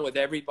down with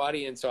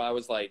everybody. And so I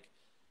was like,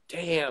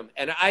 damn.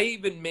 And I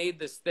even made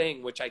this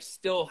thing, which I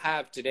still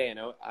have today. And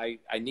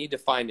I need to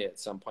find it at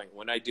some point.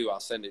 When I do,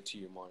 I'll send it to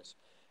you, Maurice.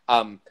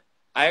 I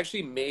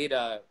actually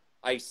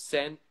I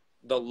sent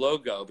the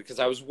logo because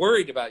I was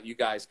worried about you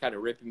guys kind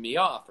of ripping me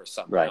off or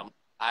something. Right.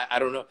 I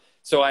don't know.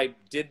 So I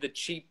did the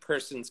cheap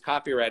person's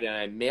copyright, and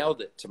I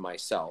mailed it to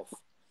myself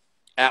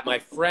at my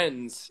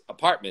friend's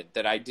apartment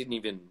that I didn't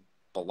even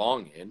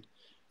belong in.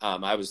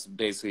 I was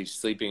basically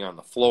sleeping on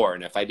the floor,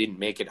 and if I didn't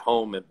make it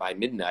home by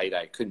midnight,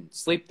 I couldn't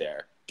sleep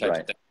there. Type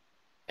of thing.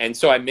 And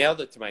so I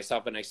mailed it to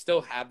myself, and I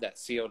still have that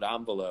sealed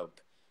envelope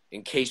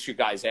in case you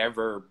guys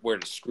ever were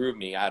to screw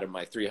me out of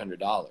my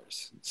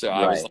 $300. So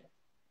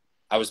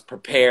I was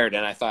prepared,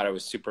 and I thought I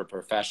was super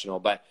professional.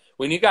 But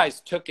when you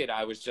guys took it,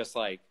 I was just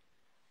like,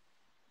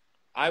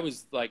 I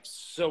was like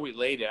so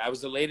elated. I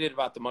was elated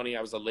about the money.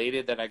 I was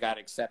elated that I got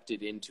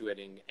accepted into it,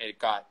 and it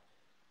got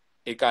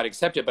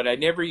accepted. But I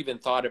never even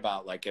thought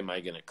about like, am I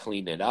going to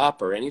clean it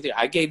up or anything?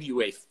 I gave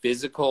you a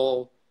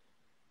physical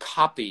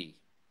copy.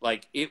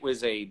 Like it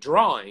was a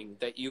drawing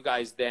that you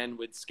guys then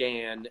would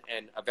scan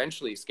and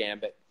eventually scan,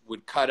 but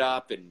would cut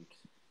up and,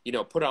 you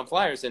know, put on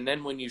flyers. And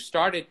then when you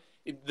started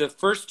the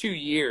first 2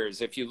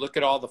 years, if you look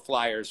at all the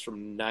flyers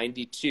from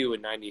 92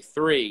 and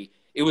 93,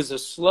 it was a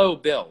slow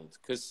build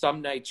because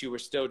some nights you were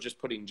still just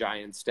putting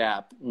Giant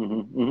Step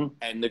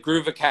and the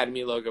Groove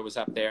Academy logo was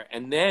up there.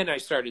 And then I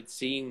started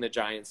seeing the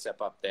Giant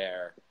Step up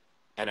there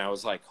and I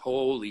was like,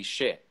 holy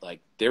shit, like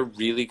they're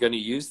really going to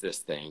use this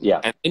thing. Yeah.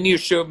 And then you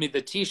showed me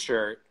the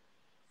t-shirt,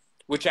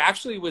 which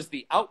actually was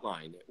the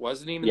outline. It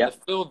wasn't even the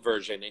filled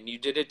version. And you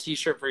did a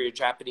t-shirt for your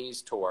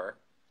Japanese tour.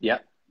 Yeah.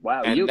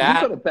 Wow. And You've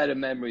got a better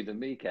memory than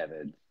me,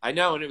 Kevin. I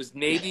know. And it was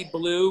navy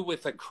blue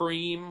with a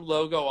cream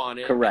logo on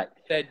it. Correct.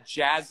 It said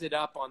Jazz It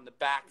Up on the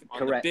back, on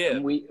Correct. the bib.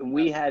 And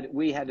we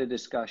had a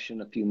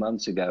discussion a few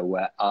months ago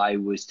where I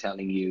was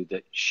telling you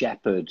that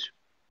Shepherd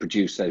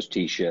produced those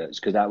t-shirts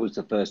because that was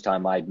the first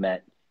time I'd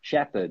met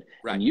Shepherd.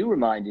 Right. And you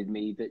reminded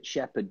me that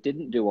Shepherd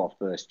didn't do our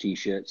first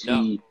t-shirts.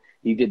 No.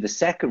 He did the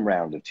second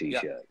round of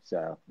t-shirts. Yep.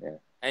 So, yeah.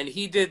 And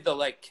he did the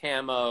like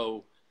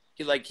camo,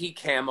 he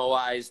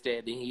camoized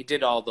it and he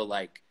did all the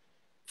like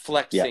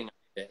flexing of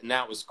it, and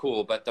that was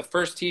cool. But the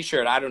first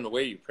t-shirt, I don't know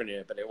where you printed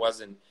it, but it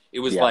was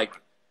like,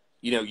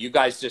 you know, you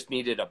guys just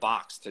needed a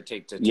box to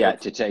take to Tokyo.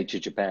 To take to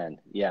Japan.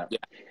 Yeah.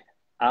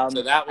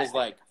 So that was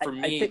like for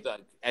me,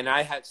 and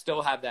I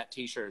still have that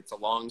t-shirt. It's a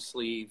long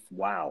sleeve.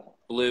 Wow.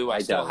 Blue. I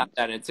still have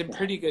that. And it's in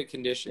pretty good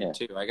condition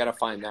too. I got to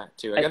find that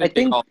too.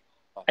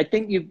 I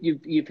think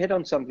you've hit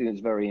on something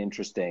that's very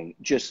interesting.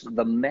 Just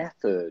the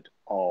method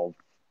of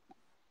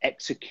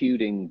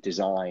executing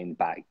design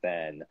back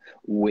then,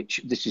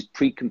 which this is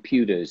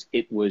pre-computers.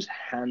 It was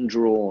hand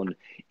drawn.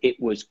 It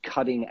was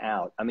cutting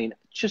out. I mean,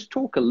 just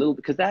talk a little,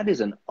 because that is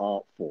an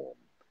art form.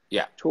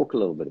 Yeah. Talk a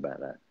little bit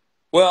about that.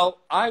 Well,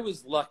 I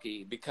was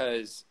lucky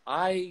because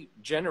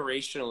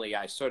generationally,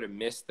 I sort of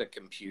missed the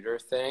computer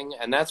thing.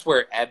 And that's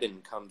where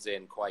Eben comes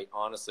in, quite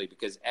honestly,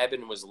 because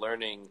Eben was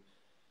learning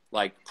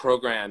like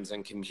programs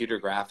and computer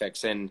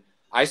graphics. And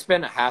I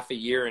spent a half a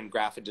year in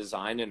graphic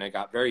design and I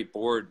got very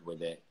bored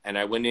with it. And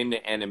I went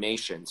into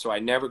animation. So I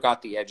never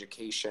got the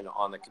education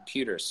on the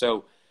computer.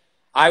 So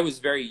I was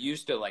very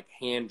used to like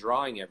hand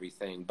drawing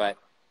everything, but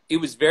it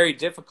was very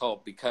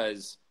difficult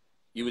because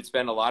you would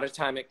spend a lot of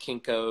time at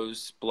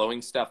Kinko's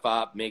blowing stuff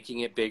up,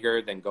 making it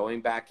bigger, then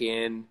going back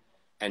in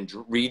and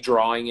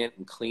redrawing it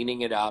and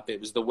cleaning it up.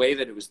 It was the way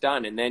that it was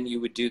done. And then you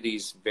would do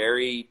these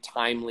very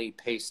timely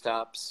paste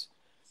ups.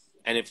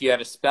 And if you had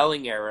a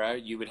spelling error,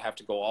 you would have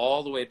to go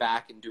all the way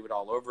back and do it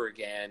all over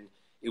again.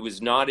 It was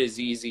not as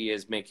easy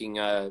as making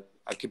a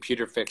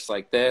computer fix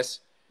like this.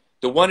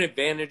 The one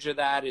advantage of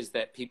that is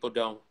that people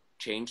don't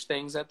change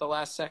things at the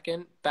last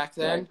second back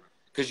then,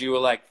 because you were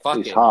like,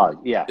 fuck it. Hard.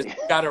 Yeah. It's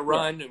got to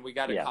run and we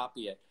got to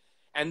copy it.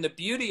 And the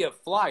beauty of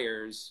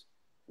flyers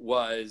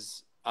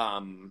was,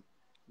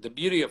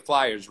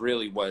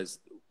 really was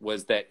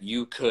that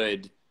you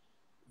could,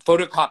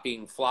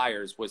 photocopying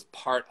flyers was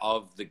part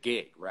of the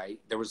gig, right?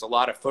 There was a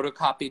lot of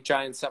photocopied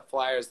Giant Step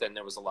flyers. Then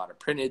there was a lot of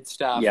printed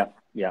stuff.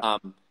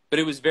 But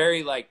it was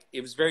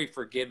very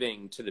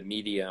forgiving to the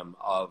medium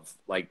of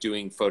like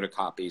doing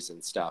photocopies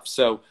and stuff.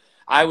 So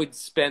I would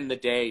spend the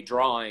day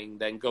drawing,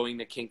 then going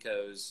to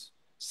Kinko's,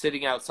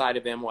 sitting outside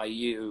of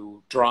NYU,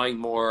 drawing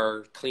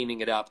more, cleaning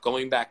it up,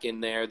 going back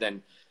in there,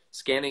 then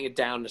scanning it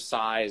down to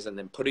size, and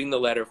then putting the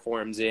letter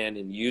forms in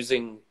and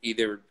using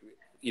either,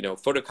 you know,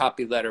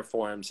 photocopy letter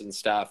forms and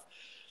stuff.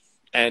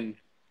 And,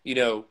 you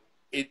know,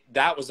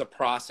 that was a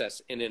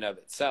process in and of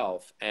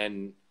itself.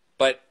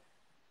 But,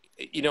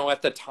 you know,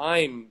 at the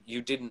time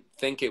you didn't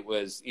think it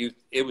was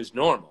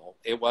normal.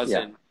 It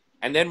wasn't. Yeah.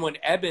 And then when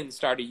Eben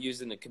started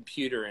using the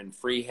computer and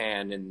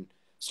freehand and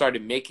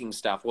started making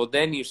stuff, well,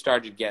 then you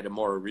started to get a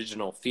more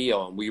original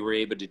feel, and we were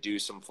able to do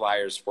some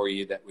flyers for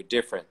you that were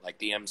different, like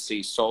the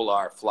MC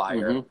Solar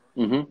flyer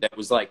that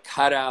was like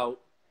cut out.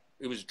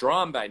 It was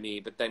drawn by me,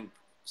 but then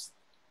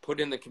put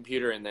in the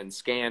computer and then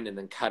scanned and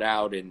then cut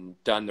out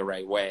and done the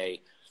right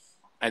way.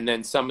 And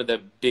then some of the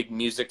big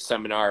music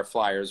seminar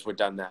flyers were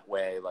done that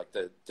way, like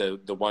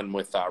the one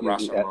with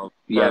Russ Emerald.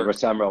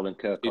 Russ Emerald and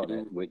Kirk on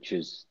it, which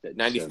is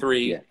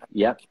 93.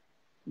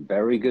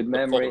 Very good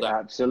memory.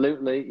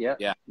 Absolutely.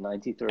 Yeah.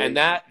 93. And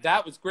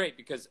that was great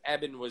because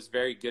Eben was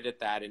very good at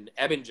that. And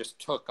Eben just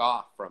took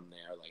off from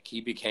there. Like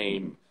he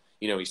became,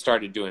 you know, he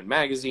started doing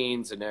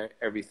magazines and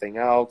everything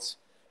else.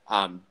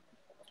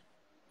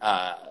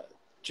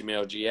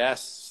 Jamil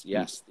GS,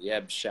 yes, the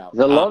Ebb shout.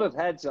 There's a lot of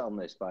heads on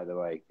this, by the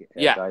way.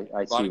 Yeah,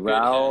 I see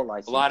Raul.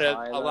 I see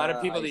a lot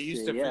of people that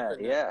used to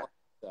figure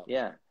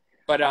yeah.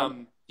 But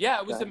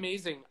it was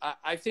amazing.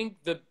 I think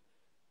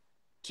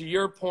to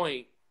your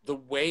point, the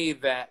way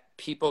that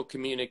people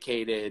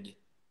communicated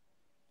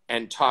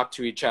and talked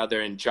to each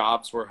other and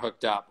jobs were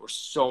hooked up were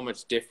so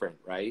much different,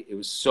 right? It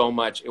was so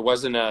much. It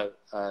wasn't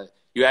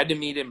you had to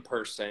meet in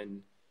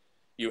person.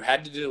 You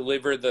had to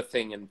deliver the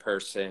thing in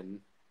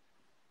person.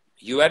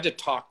 You had to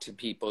talk to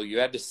people. You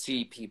had to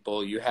see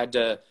people. You had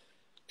to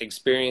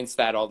experience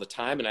that all the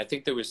time. And I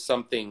think there was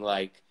something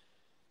like,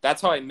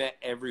 that's how I met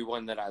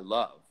everyone that I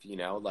love, you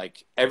know,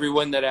 like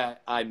everyone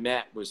that I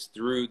met was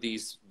through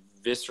these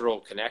visceral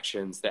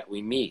connections that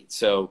we meet.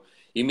 So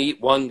you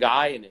meet one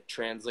guy and it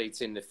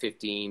translates into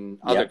 15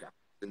 other guys.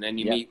 And then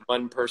you meet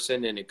one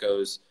person and it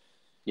goes,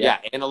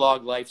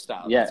 analog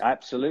lifestyle. Yeah,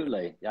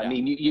 absolutely. I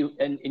mean,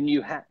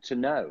 you had to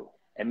know.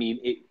 I mean,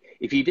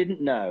 if you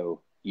didn't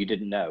know, you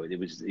didn't know. It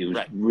was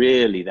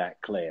really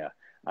that clear.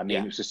 I mean,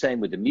 it was the same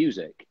with the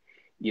music.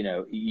 You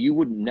know, you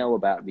wouldn't know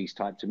about these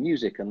types of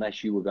music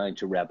unless you were going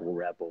to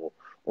Rebel,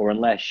 or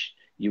unless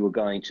you were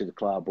going to the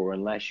club, or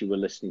unless you were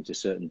listening to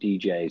certain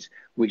DJs,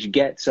 which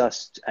gets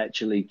us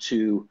actually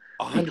to,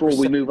 100%. Before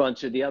we move on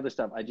to the other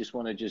stuff, I just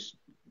want to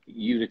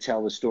you to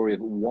tell the story of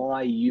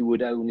why you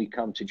would only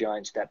come to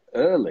Giant Step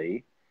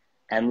early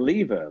and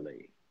leave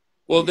early.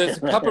 Well, there's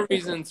a couple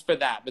reasons for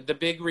that, but the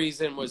big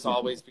reason was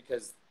always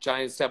because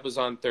Giant Step was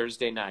on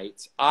Thursday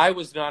nights. I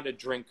was not a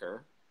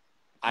drinker.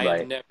 I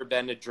have never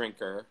been a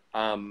drinker.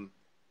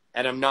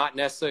 And I'm not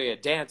necessarily a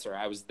dancer.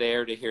 I was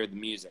there to hear the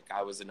music.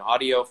 I was an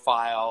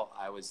audiophile.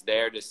 I was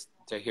there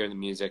to hear the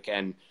music.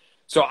 And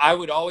so I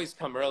would always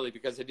come early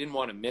because I didn't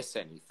want to miss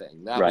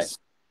anything. That was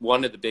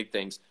one of the big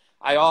things.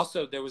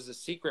 There was a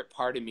secret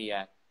part of me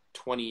at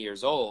 20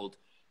 years old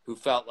who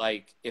felt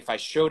like if I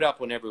showed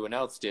up when everyone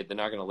else did, they're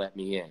not going to let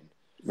me in.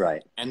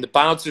 Right. And the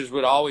bouncers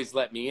would always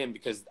let me in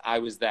because I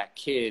was that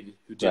kid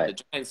who did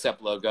the Giant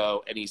Step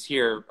logo and he's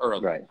here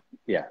early. Right.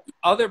 Yeah. The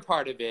other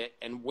part of it,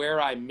 and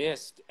where I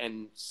missed,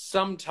 and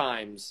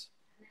sometimes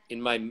in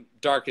my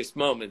darkest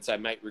moments, I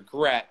might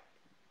regret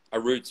a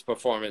Roots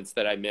performance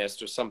that I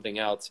missed or something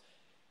else.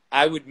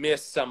 I would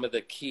miss some of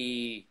the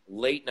key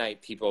late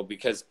night people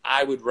because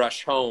I would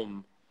rush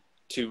home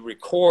to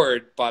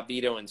record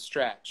Bobbito and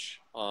Stretch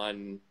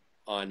on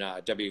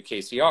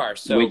WKCR.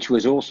 So, which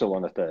was also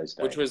on a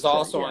Thursday. Which was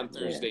also on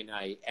Thursday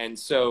night. And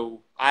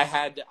so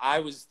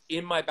I was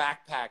in my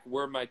backpack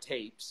were my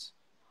tapes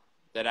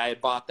that I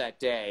had bought that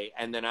day.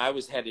 And then I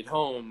was headed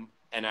home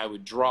and I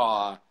would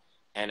draw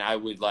and I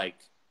would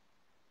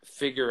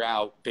figure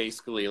out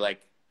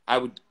I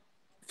would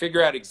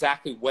figure out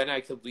exactly when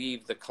I could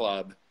leave the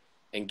club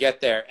and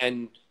get there.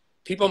 And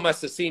people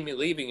must have seen me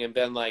leaving and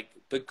been like,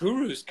 the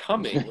Guru's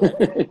coming.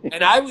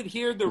 And I would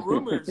hear the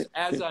rumors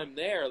as I'm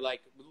there.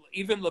 Like,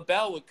 even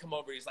LaBelle would come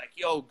over. He's like,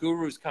 yo,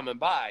 Guru's coming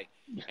by.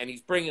 And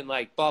he's bringing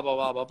blah, blah,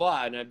 blah, blah,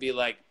 blah. And I'd be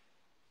like,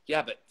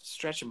 yeah, but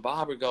Stretch and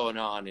Bob are going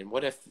on. And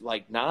what if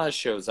Nas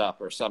shows up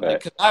or something?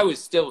 Because I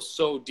was still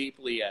so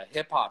deeply a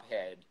hip hop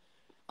head.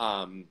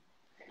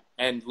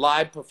 And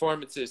live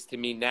performances to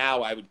me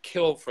now, I would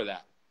kill for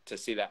that, to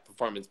see that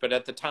performance. But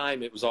at the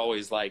time, it was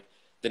always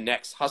the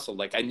next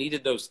hustle. I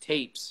needed those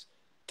tapes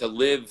to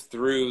live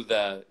through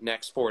the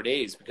next 4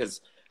 days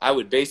because I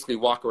would basically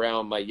walk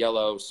around my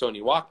yellow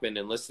Sony Walkman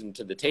and listen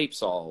to the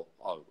tapes all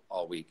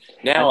week.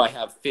 Now I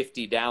have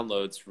 50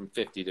 downloads from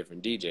 50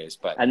 different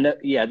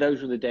DJs.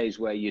 Those were the days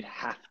where you'd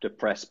have to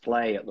press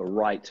play at the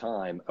right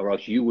time, or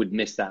else you would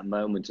miss that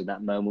moment, and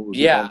that moment would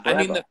be gone forever.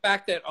 I mean, the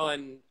fact that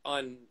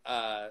on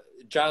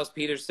Giles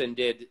Peterson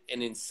did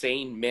an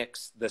insane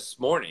mix this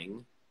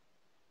morning,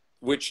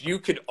 which you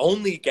could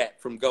only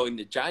get from going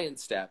to Giant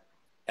Step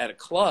at a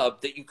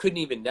club that you couldn't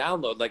even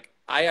download.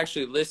 I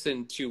actually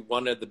listened to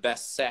one of the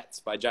best sets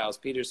by Giles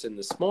Peterson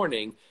this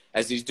morning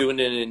as he's doing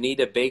an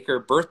Anita Baker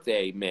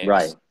birthday mix.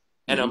 Right.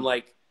 And I'm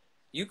like,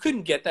 you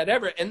couldn't get that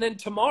ever. And then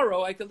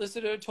tomorrow I could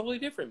listen to a totally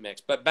different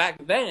mix. But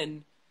back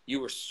then you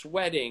were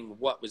sweating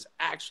what was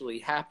actually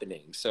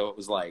happening. So it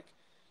was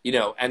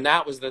and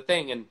that was the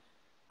thing. And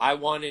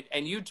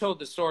and you told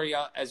the story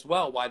as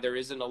well, why there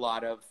isn't a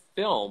lot of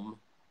film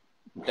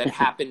that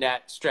happened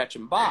at Stretch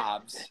and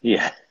Bob's.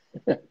 Yeah.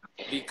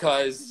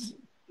 Because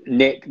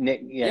Nick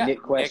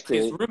Quest,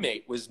 his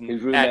roommate, was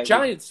at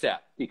Giant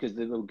Step. Because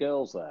there were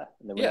girls there.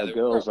 And there were no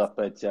girls up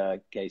at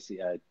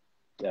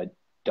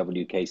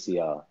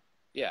WKCR.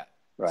 Yeah.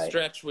 Right.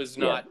 Stretch was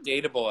not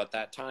dateable at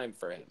that time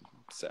for him.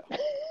 So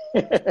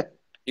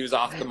he was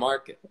off the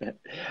market.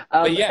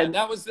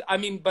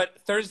 But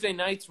Thursday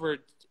nights were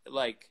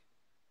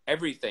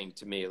everything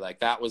to me.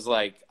 That was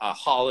a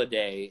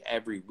holiday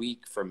every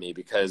week for me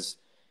because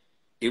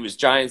it was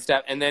Giant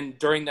Step. And then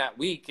during that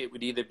week, it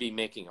would either be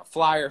making a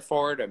flyer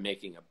for it or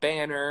making a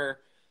banner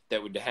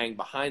that would hang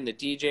behind the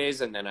DJs.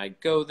 And then I'd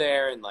go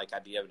there and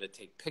I'd be able to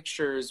take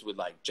pictures with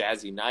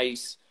Jazzy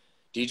Nice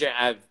DJ.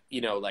 I've,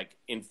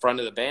 in front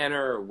of the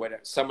banner or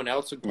whatever, someone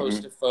else would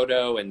post a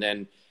photo. And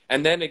then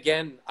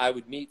again, I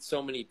would meet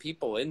so many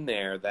people in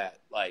there that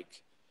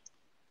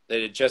that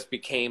it just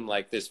became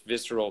this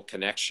visceral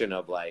connection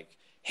of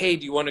hey,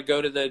 do you want to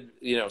go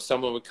to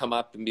someone would come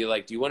up and be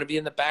like, do you want to be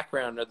in the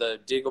background of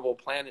the Diggable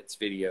Planets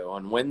video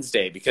on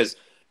Wednesday? Because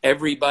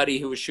everybody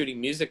who was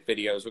shooting music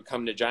videos would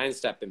come to Giant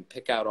Step and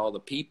pick out all the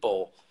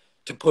people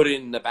to put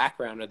in the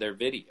background of their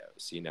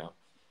videos,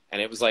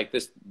 And it was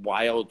this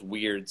wild,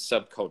 weird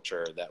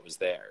subculture that was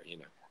there,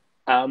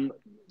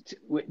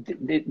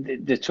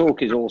 the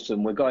talk is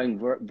awesome. We're going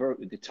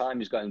the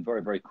time is going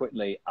very, very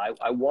quickly.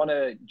 I want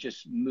to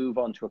just move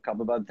on to a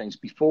couple of other things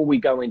before we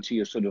go into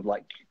your sort of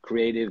like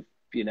creative,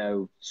 you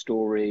know,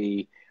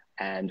 story,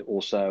 and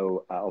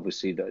also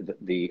obviously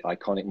the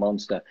iconic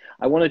monster.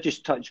 I want to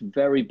just touch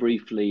very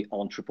briefly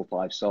on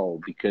 555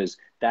 Soul, because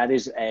that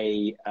is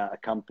a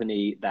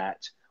company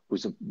that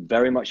was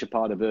very much a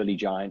part of early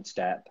Giant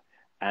Step,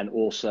 and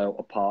also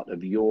a part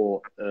of your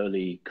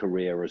early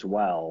career as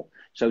well.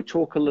 So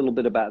talk a little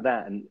bit about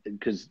that, and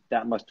because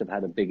that must have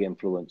had a big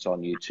influence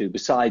on you too,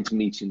 besides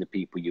meeting the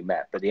people you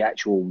met, but the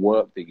actual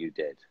work that you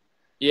did.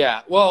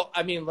 Yeah, well,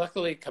 I mean,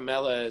 luckily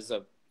Camilla is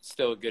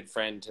still a good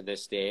friend to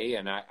this day,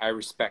 and I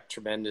respect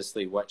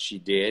tremendously what she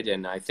did,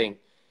 and I think,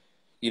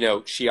 you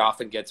know, she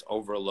often gets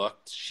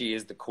overlooked. She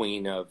is the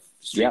queen of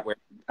streetwear,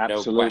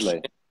 absolutely. No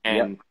question.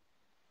 And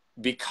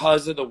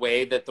because of the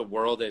way that the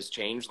world has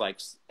changed, like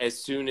as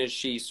soon as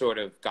she sort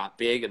of got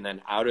big and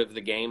then out of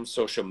the game,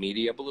 social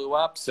media blew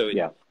up. So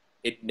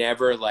it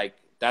never, like,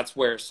 that's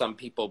where some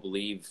people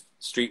believe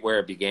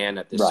streetwear began,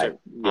 at this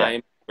certain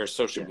time where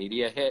social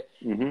media hit.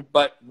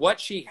 But what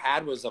she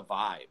had was a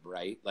vibe,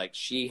 right? Like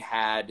she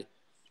had,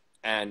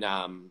 and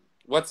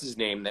what's his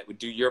name that would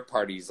do your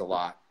parties a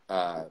lot?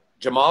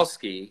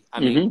 Jamalski. I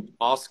mean,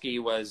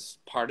 Jamalski was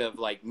part of,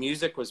 like,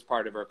 music was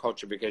part of her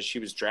culture, because she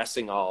was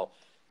dressing all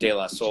De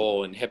La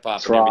Soul and hip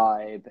hop,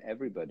 Tribe,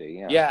 everybody.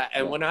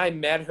 And when I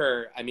met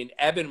her, I mean,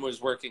 Eben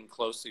was working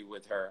closely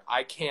with her.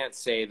 I can't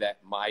say that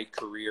my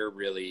career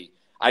really,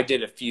 I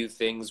did a few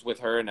things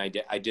with her, and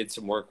I did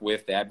some work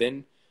with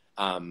Eben.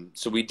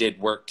 So we did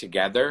work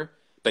together,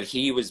 but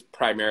he was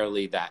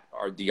primarily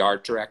the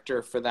art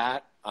director for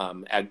that,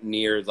 at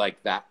near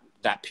like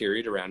that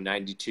period around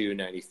 92,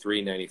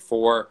 93,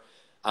 94.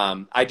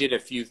 I did a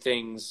few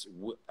things,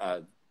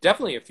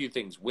 definitely a few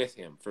things with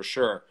him for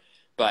sure.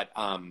 But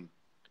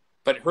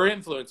her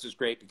influence was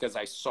great, because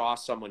I saw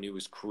someone who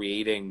was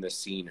creating the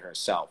scene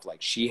herself.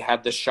 Like she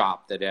had the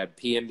shop that had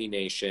PMB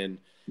Nation,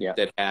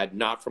 that had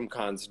Not From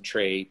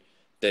Concentrate,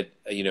 that,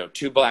 you know,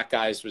 Two Black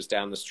Guys was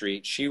down the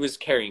street. She was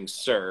carrying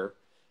SSUR,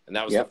 and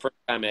that was the first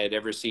time I had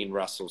ever seen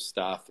Russell's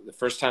stuff. The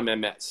first time I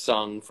met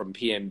Sung from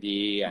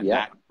PMB and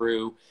that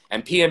crew.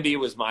 And PMB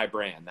was my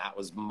brand. That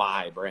was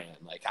my brand.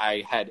 Like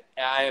I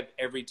have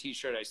every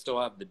t-shirt. I still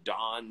have the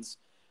Don's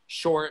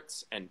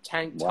shorts and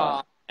tank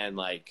top, and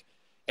like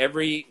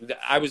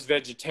I was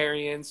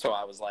vegetarian, so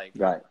I was like,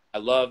 I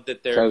love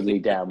that they're totally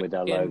down with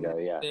that logo,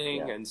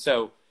 and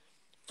so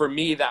for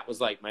me that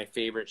was like my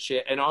favorite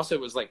shit. And also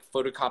it was like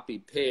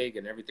Photocopy Pig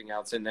and everything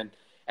else. And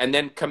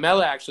then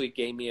Camilla actually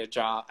gave me a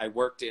job. I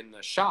worked in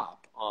the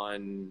shop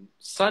on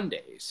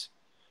Sundays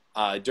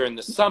during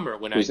the summer.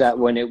 When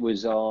it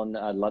was on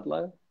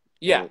Ludlow?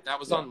 Yeah, that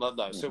was on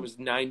Ludlow. So it was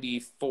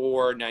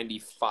 94,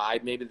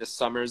 95, maybe the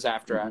summers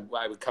after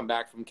I would come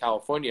back from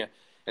California.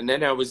 And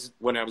then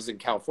when I was in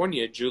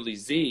California, Julie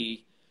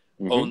Z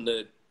owned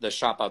the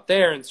shop out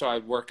there. And so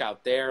I'd work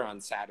out there on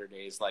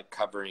Saturdays, like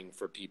covering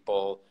for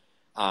people.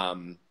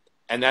 And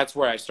that's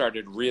where I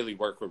started really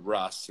work with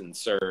Russ and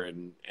SSUR,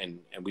 and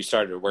we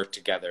started to work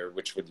together,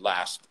 which would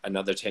last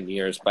another 10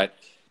 years. But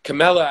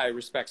Camilla, I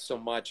respect so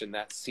much in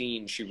that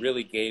scene. She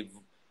really gave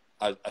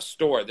a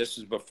store. This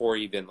was before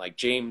even, like,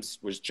 James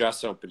was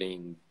just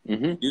opening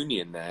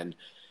Union then.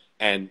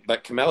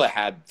 But Camilla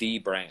had the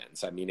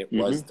brands. I mean, it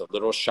was the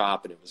little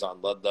shop, and it was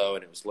on Ludlow,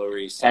 and it was Lower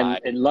East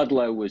Side. And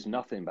Ludlow was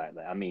nothing back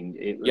then. I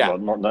mean, well,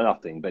 not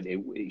nothing, but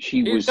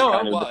she was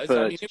kind of the first.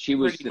 I mean, she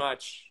was pretty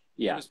much.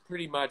 It was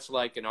pretty much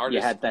like an artist.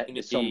 You had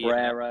the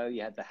sombrero,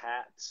 you had the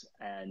hats,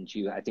 and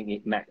I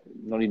think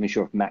not even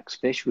sure if Max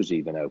Fish was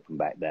even open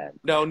back then.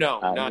 No,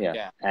 not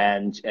yet.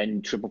 And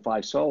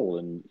 555 Soul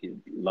and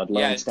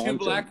Ludlow and Stanton.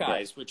 Two Black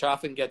Guys, which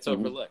often gets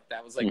overlooked.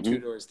 That was like 2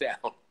 doors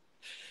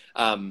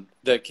down.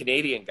 The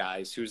Canadian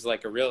guys, who's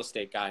like a real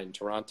estate guy in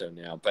Toronto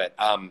now.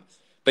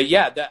 But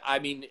yeah,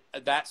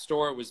 that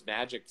store was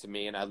magic to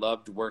me, and I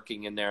loved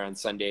working in there on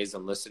Sundays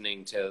and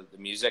listening to the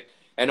music,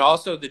 and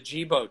also the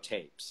Jibo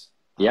tapes.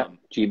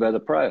 Jibo the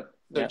Pro.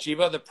 So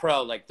Jibo the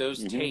Pro, like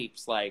those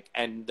tapes, like,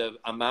 and the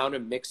amount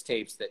of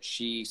mixtapes that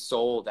she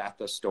sold at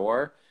the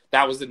store,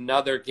 that was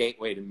another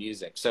gateway to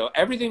music. So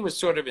everything was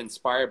sort of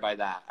inspired by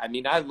that. I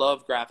mean, I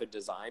love graphic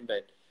design,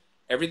 but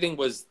everything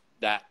was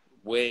the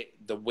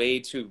way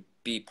to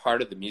be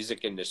part of the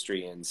music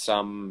industry in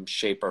some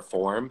shape or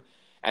form.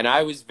 And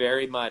I was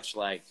very much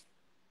like,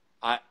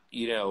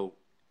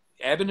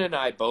 Eben and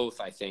I both,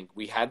 I think,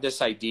 we had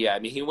this idea. I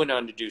mean, he went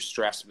on to do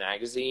Stress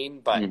Magazine,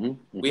 but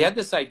we had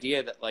this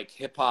idea that, like,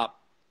 hip-hop,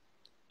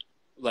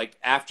 like,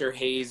 after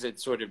Hayes had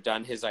sort of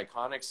done his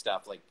iconic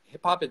stuff, like,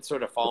 hip-hop had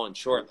sort of fallen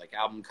short. Like,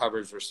 album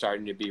covers were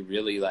starting to be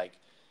really, like,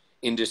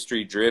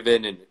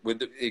 industry-driven, and with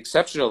the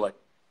exception of, like,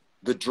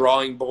 The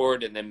Drawing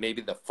Board and then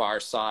maybe The Far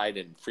Side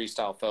and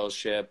Freestyle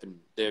Fellowship and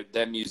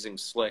them using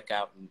Slick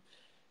out in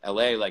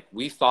L.A., like,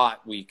 we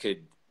thought we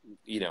could,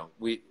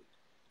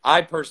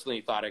 I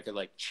personally thought I could,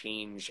 like,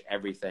 change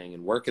everything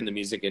and work in the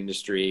music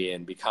industry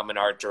and become an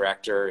art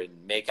director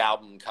and make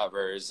album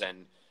covers.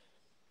 And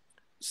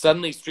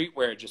suddenly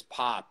streetwear just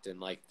popped, and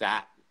like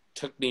that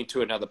took me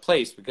to another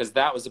place, because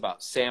that was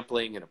about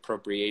sampling and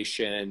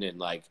appropriation and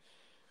like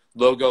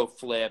logo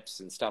flips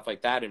and stuff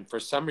like that. And for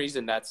some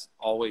reason, that's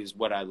always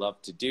what I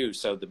love to do.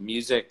 So the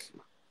music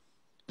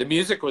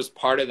was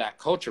part of that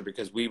culture,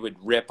 because we would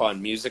rip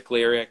on music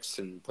lyrics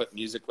and put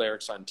music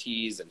lyrics on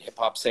tees and hip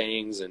hop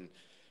sayings.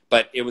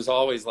 But it was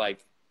always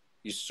like,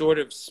 you sort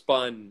of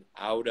spun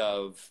out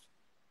of,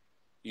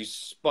 you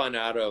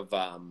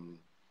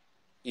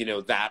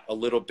know, that a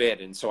little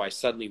bit. And so I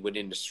suddenly went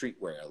into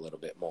streetwear a little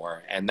bit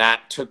more, and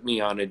that took me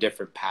on a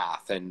different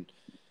path. And,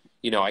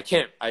 you know, I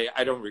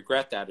don't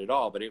regret that at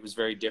all, but it was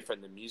very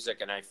different than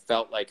music. And I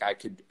felt like I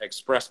could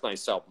express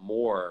myself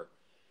more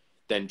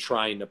than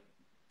trying to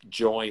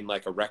join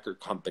like a record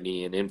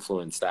company and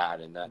influence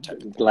that and that type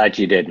of thing. Glad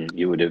you didn't.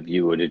 You would have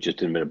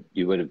just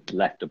you would have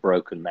left a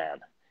broken man.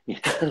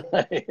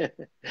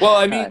 Well,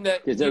 I mean,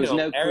 that, there you was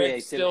know, no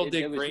Eric still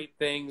did great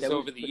things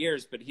over the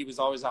years, but he was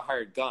always a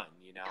hired gun,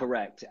 you know.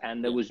 Correct.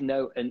 And there was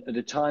no, and at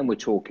the time we're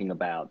talking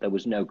about, there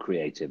was no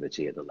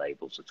creativity at the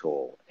labels at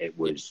all. It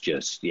was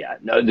just,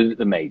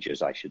 the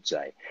majors, I should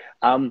say.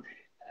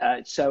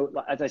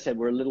 So, as I said,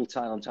 we're a little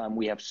tight on time.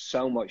 We have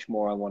so much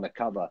more I want to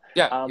cover.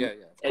 Of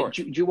course.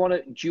 Do you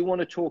want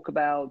to talk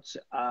about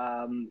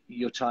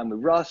your time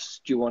with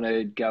Russ? Do you want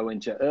to go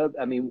into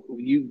I mean,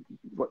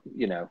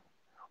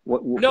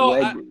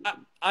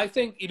 I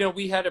think, you know,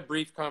 we had a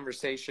brief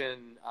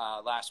conversation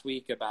last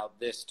week about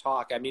this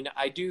talk. I mean,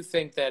 I do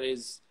think that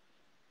it's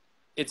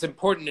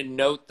important to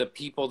note the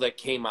people that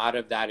came out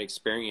of that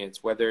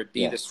experience, whether it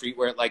be the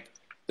streetwear, like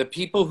the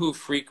people who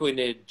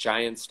frequented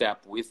Giant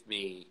Step with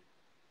me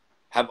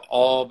have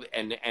all,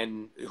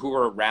 and who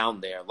were around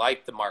there,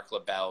 like the Mark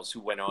LaBelles, who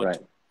went on to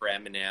for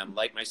Eminem,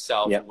 like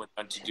myself, who went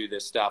on to do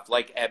this stuff,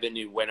 like Eben,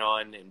 who went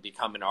on and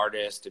become an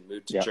artist and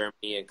moved to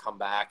Germany and come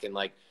back, and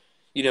like,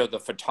 you know, the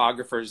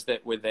photographers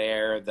that were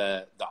there,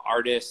 the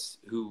artists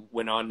who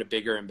went on to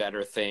bigger and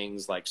better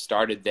things, like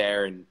started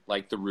there, and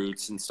like the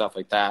Roots and stuff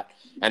like that,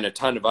 and a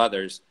ton of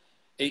others.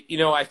 You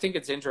know, I think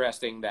it's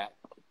interesting that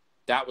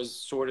was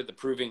sort of the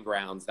proving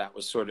grounds. That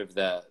was sort of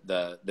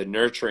the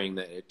nurturing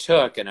that it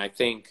took. And I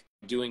think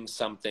doing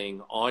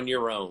something on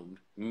your own,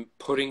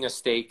 putting a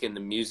stake in the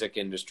music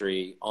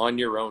industry on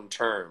your own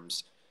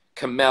terms,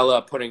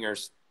 Camilla putting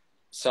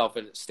herself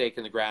a stake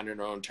in the ground in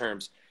her own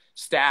terms,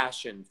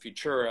 Stash and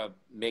Futura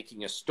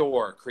making a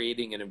store,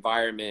 creating an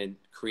environment,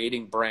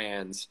 creating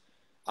brands.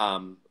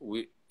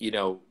 You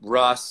know,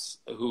 Russ,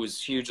 who was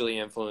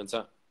hugely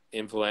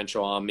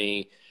influential on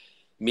me,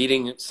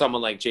 meeting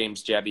someone like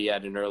James Jebby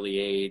at an early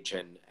age,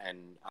 and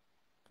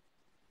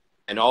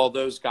all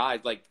those guys,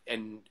 like,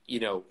 and, you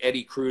know,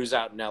 Eddie Cruz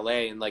out in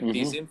LA, and like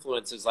these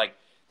influences, like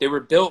they were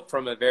built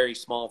from a very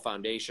small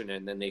foundation,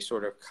 and then they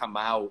sort of come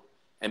out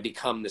and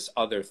become this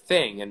other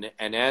thing.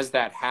 And as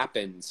that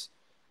happens,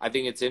 I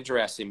think it's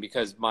interesting,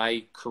 because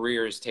my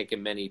career has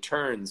taken many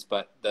turns,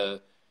 but the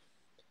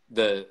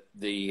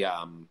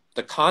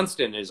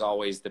constant is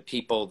always the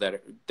people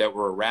that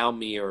were around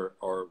me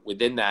or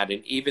within that.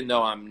 And even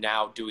though I'm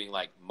now doing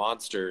like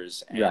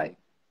monsters and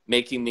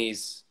making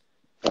these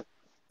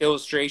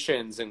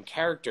illustrations and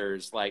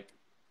characters, like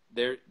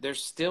they're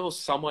still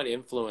somewhat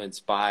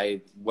influenced by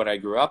what I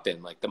grew up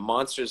in. Like the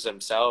monsters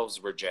themselves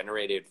were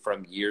generated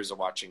from years of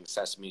watching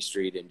Sesame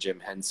Street and Jim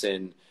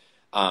Henson,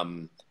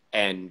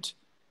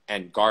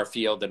 and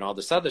Garfield and all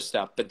this other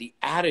stuff, but the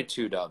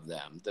attitude of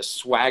them, the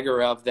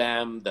swagger of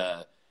them,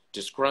 the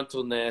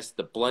disgruntledness,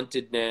 the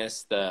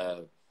bluntedness,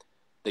 the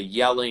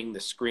yelling, the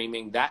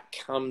screaming, that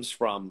comes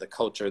from the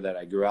culture that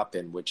I grew up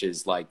in, which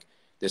is like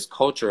this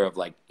culture of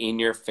like in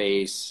your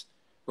face,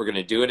 we're going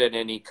to do it at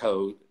any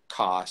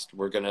cost.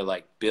 We're going to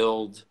like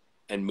build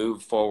and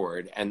move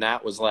forward. And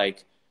that was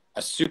like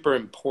a super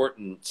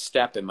important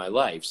step in my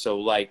life. So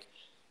like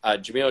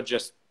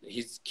Jamil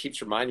he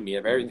keeps reminding me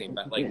of everything,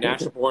 but like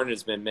Natural Born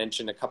has been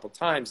mentioned a couple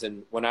times.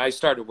 And when I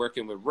started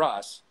working with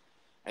Russ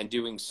and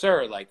doing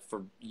SSUR, like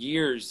for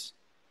years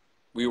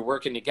we were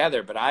working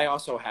together, but I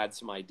also had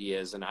some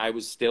ideas, and I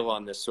was still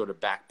on this sort of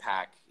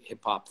backpack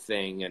hip hop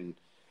thing. And,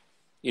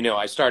 you know,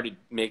 I started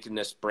making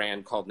this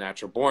brand called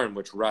Natural Born,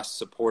 which Russ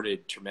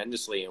supported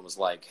tremendously and was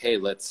like, hey,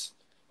 let's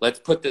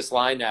put this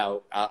line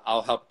out.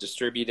 I'll help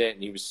distribute it.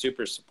 And he was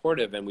super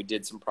supportive, and we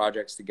did some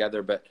projects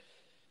together. But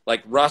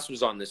like Russ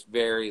was on this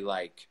very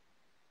like,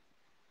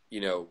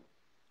 you know,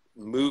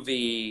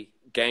 movie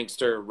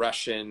gangster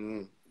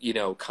Russian, you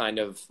know, kind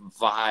of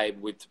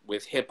vibe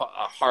with hip hop,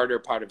 a harder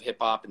part of hip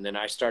hop. And then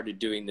I started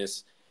doing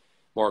this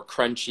more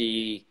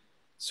crunchy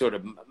sort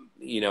of,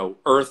 you know,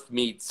 earth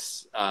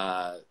meets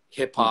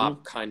hip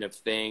hop kind of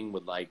thing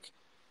with like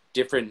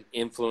different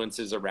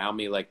influences around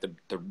me. Like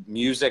the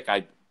music,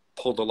 I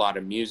pulled a lot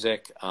of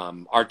music,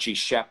 Archie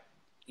Shepp,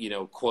 you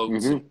know,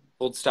 quotes,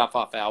 pulled stuff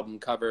off album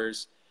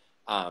covers.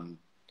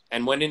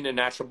 And went into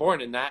Natural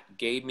Born, and that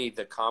gave me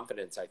the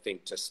confidence, I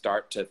think, to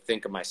start to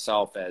think of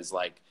myself as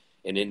like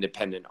an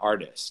independent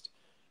artist.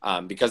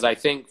 Because I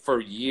think for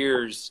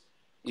years,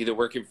 either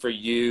working for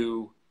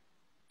you,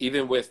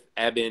 even with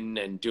Eben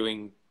and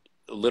doing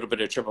a little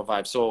bit of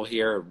 555 Soul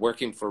here,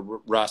 working for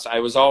Russ.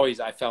 I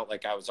felt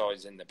like I was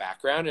always in the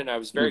background, and I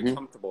was very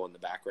comfortable in the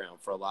background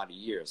for a lot of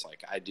years.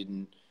 Like, I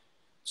didn't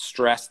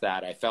stress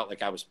that. I felt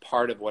like I was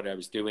part of what I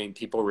was doing.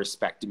 People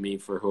respected me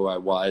for who I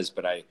was,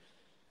 but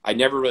I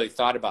never really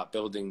thought about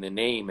building the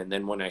name. And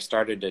then when I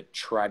started to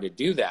try to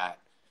do that,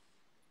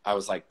 I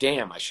was like,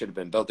 damn, I should have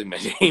been building my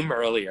name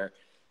earlier.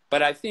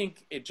 But I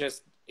think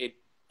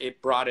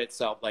it brought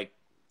itself, like,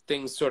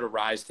 things sort of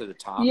rise to the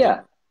top.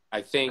 Yeah.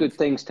 I think good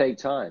things take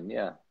time.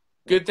 Yeah.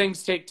 Good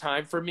things take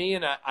time for me.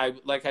 And I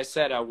like I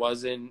said, I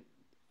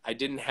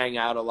didn't hang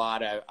out a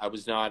lot.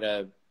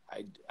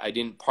 I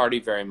didn't party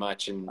very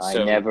much. And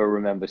so I never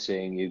remember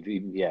seeing you.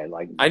 Yeah.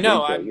 Like, I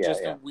know I'm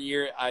just a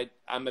weird,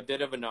 I'm a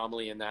bit of an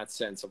anomaly in that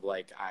sense of,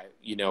 like, I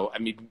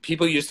mean,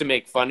 people used to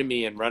make fun of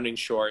me in running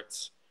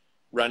shorts,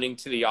 running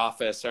to the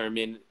office, or I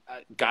mean,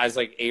 guys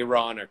like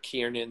Aaron or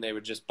Kiernan, they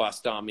would just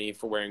bust on me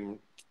for wearing,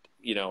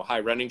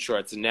 high running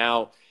shorts. And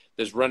now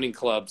there's running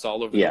clubs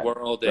all over the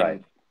world.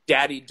 And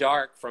Daddy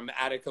Dark from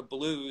Attica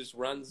Blues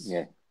runs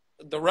the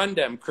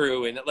Rundem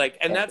crew. And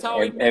that's how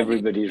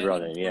everybody's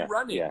running.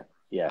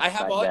 Yeah. I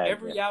have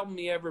every album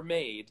he ever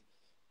made.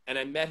 And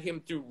I met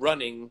him through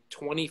running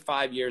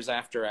 25 years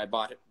after I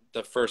bought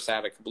the first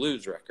Attica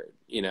Blues record,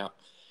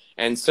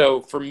 And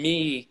so for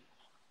me,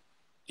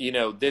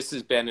 this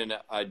has been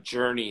a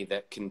journey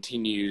that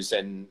continues,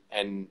 and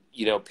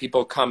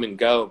people come and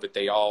go, but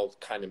they all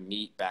kind of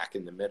meet back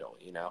in the middle,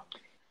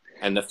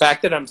 And the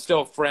fact that I'm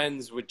still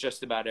friends with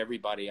just about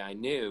everybody I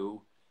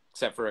knew,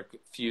 except for a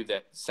few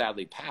that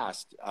sadly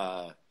passed,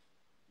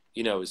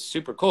 is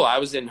super cool. I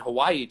was in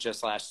Hawaii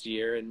just last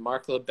year, and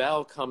Mark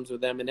LaBelle comes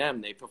with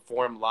Eminem. They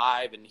perform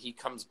live, and he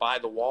comes by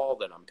the wall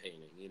that I'm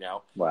painting,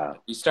 Wow.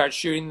 We start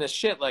shooting the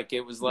shit like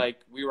it was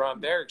like we were on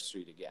Barrack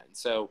Street again.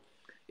 So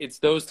it's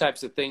those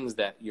types of things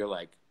that you're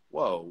like,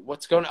 whoa,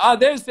 what's going on? Oh,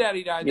 there's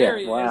Daddy Di. There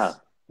he is.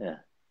 Yeah.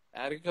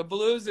 Attica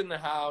Blues in the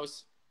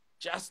house.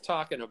 Just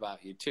talking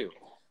about you too.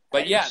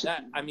 But yeah,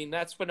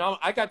 that's phenomenal.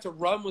 I got to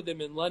run with him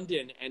in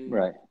London, and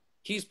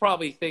he's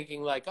probably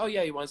thinking like, oh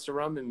yeah, he wants to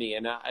run with me.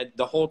 And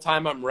the whole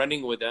time I'm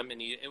running with him,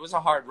 and it was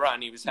a hard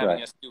run. He was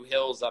having us do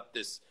hills up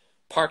this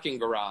parking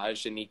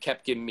garage, and he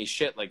kept giving me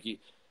shit like,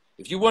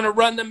 if you want to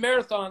run the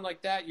marathon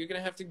like that, you're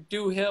gonna have to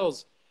do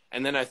hills.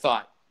 And then I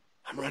thought,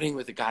 I'm running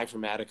with a guy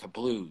from Attica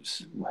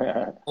Blues.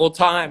 The whole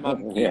time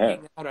I'm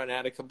geeking out on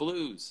Attica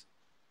Blues.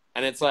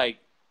 And it's like,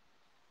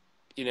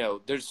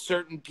 there's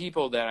certain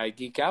people that I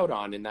geek out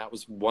on, and that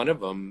was one of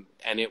them.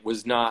 And it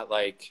was not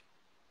like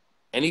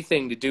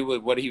anything to do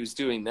with what he was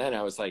doing then.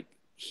 I was like,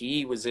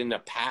 he was in a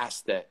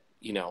past that,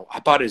 I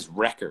bought his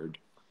record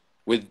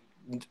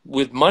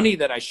with money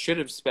that I should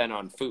have spent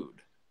on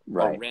food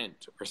or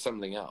rent or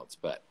something else.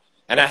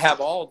 And I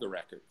have all the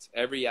records,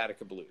 every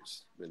Attica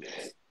Blues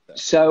release.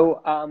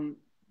 So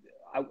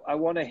I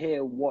want to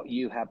hear what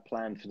you have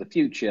planned for the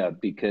future,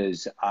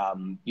 because,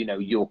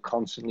 you're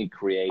constantly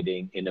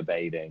creating,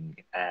 innovating,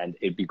 and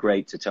it'd be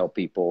great to tell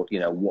people,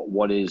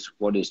 what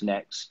is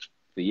next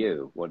for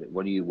you? What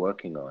are you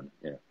working on?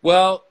 Yeah.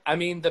 Well, I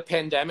mean, the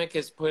pandemic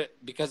has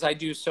because I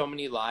do so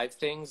many live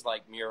things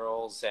like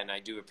murals, and I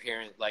do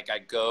I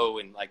go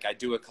and I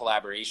do a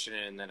collaboration,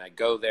 and then I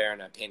go there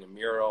and I paint a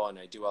mural and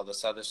I do all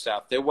this other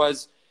stuff.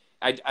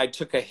 I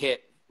took a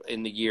hit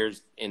in the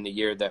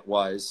year that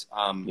was,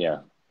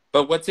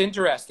 but what's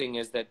interesting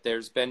is that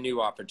there's been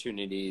new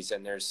opportunities,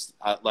 and there's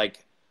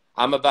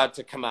I'm about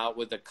to come out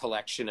with a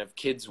collection of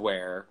kids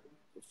wear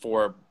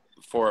for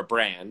a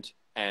brand,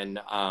 and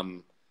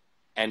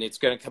it's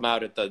going to come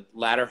out at the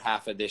latter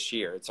half of this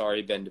year. It's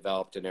already been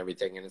developed and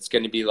everything, and it's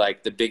going to be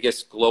like the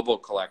biggest global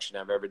collection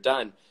I've ever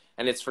done,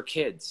 and it's for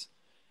kids,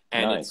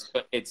 and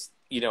it's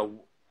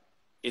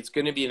it's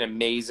going to be an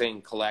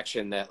amazing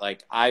collection that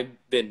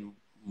I've been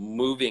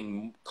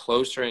moving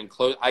closer and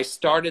closer. I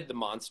started the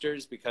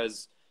monsters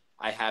because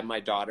I had my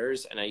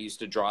daughters, and I used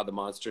to draw the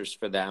monsters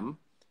for them.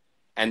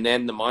 And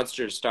then the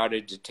monsters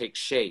started to take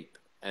shape,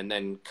 and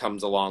then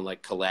comes along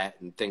like Colette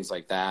and things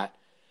like that.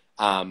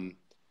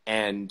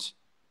 And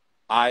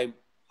I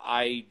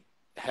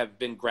have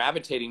been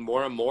gravitating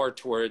more and more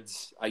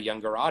towards a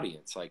younger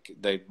audience. Like,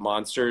 the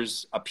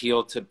monsters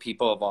appeal to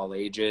people of all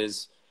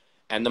ages,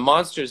 and the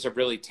monsters have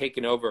really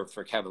taken over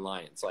for Kevin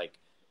Lyons. Like,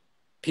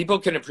 people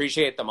can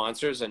appreciate the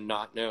monsters and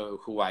not know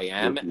who I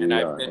am. And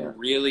I've been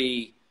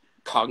really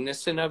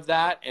cognizant of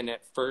that. And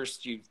at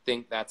first you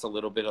think that's a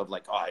little bit of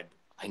like, oh,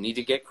 I need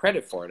to get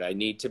credit for it. I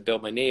need to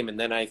build my name. And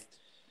then I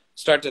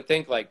start to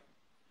think like,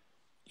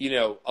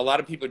 a lot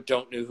of people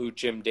don't know who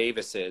Jim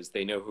Davis is.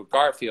 They know who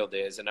Garfield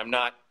is. And I'm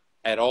not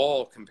at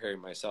all comparing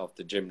myself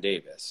to Jim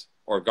Davis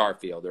or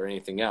Garfield or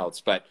anything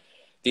else. But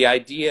the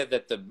idea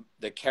that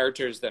the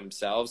characters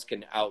themselves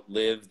can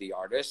outlive the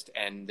artist,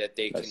 and that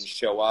they can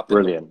show up.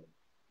 Brilliant.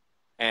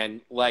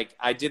 And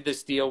I did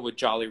this deal with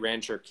Jolly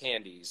Rancher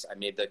candies. I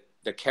made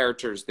the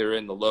characters, they're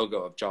in the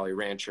logo of Jolly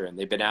Rancher, and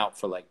they've been out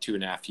for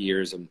 2.5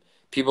 years, and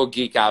people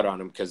geek out on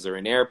them because they're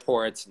in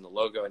airports and the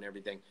logo and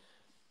everything.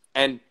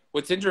 And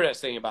what's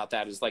interesting about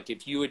that is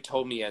if you had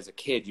told me as a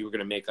kid you were going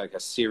to make a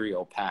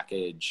cereal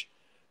package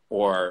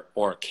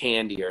or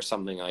candy or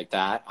something like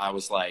that, I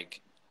was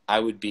like, I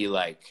would be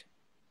like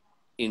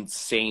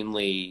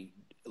insanely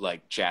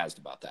like jazzed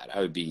about that. I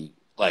would be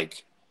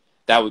like,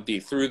 that would be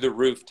through the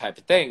roof type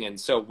of thing. And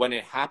so when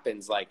it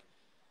happens, like,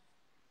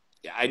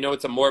 I know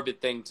it's a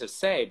morbid thing to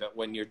say, but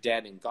when you're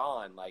dead and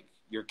gone, like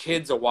your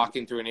kids are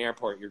walking through an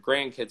airport, your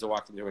grandkids are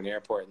walking through an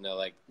airport, and they're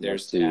like,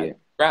 there's that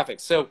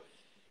graphics. So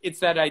it's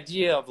that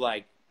idea of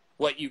like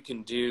what you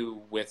can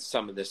do with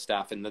some of this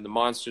stuff. And then the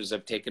monsters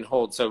have taken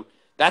hold. So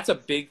that's a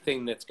big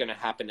thing that's going to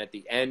happen at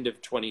the end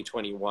of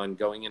 2021,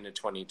 going into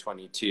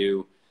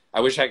 2022. I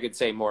wish I could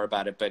say more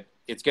about it, but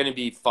it's going to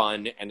be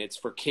fun, and it's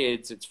for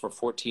kids. It's for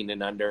 14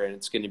 and under, and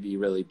it's going to be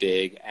really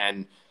big.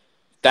 And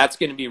that's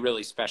going to be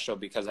really special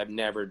because I've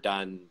never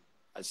done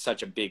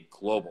such a big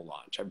global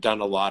launch. I've done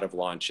a lot of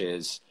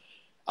launches,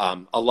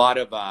 a lot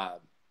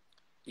of,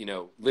 you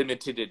know,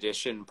 limited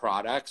edition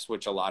products,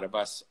 which a lot of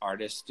us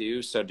artists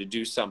do. So to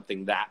do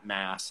something that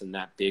mass and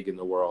that big in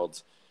the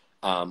world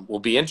will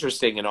be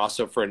interesting. And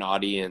also for an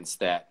audience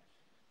that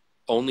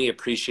only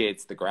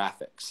appreciates the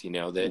graphics, you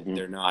know, that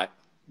they're not,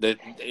 that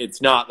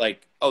it's not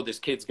like, oh, this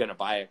kid's going to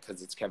buy it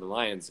because it's Kevin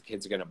Lyons. The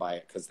kids are going to buy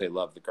it because they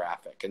love the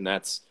graphic. And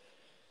that's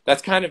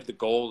kind of the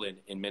goal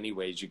in many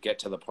ways. You get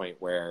to the point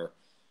where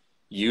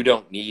you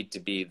don't need to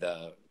be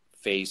the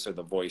face or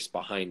the voice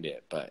behind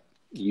it, but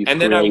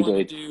then I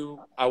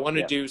want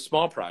to do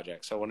small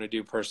projects. I want to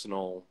do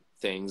personal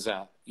things,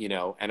 you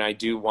know, and I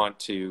do want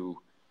to,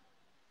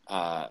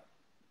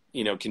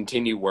 you know,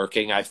 continue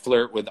working. I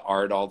flirt with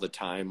art all the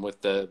time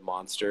with the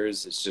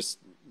monsters. It's just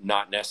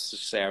not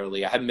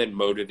necessarily, I haven't been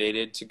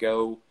motivated to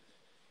go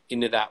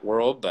into that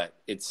world, but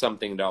it's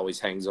something that always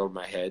hangs over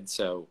my head.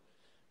 So,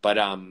 but,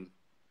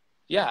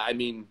 yeah, I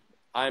mean,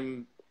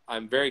 I'm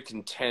very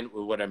content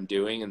with what I'm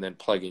doing and then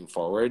plugging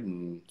forward.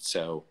 And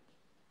so,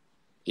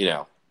 you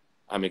know,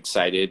 I'm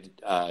excited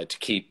to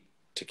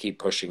keep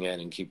pushing it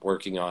and keep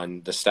working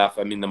on the stuff.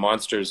 I mean, the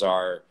monsters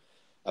are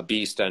a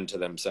beast unto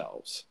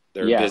themselves.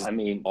 They're I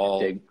mean,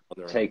 they've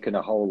taken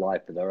a whole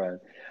life of their own.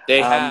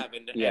 They have,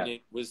 and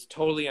it was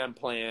totally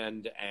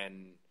unplanned,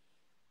 and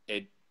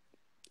it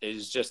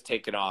is just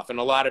taken off. And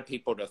a lot of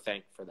people to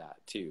thank for that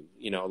too.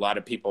 You know, a lot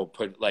of people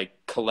put, like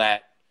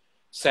Colette,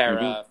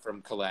 Sarah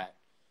from Colette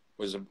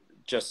was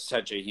just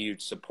such a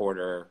huge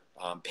supporter.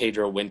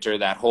 Pedro Winter,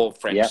 that whole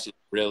French scene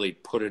really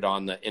put it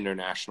on the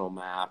international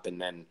map.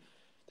 And then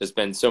there's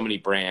been so many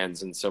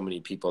brands and so many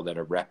people that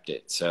have repped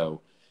it.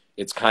 So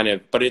it's kind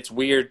of, but it's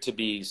weird to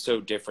be so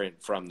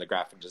different from the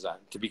graphic design.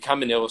 To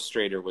become an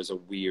illustrator was a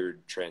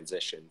weird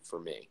transition for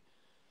me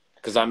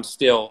because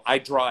I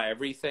draw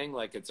everything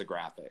like it's a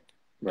graphic.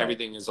 Right.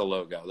 Everything is a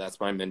logo. That's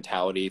my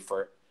mentality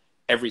for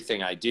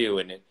everything I do.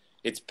 And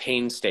it's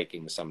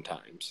painstaking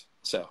sometimes.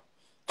 So,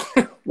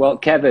 well,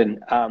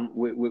 Kevin,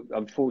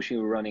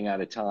 unfortunately we're running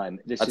out of time.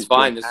 That's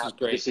fine. This is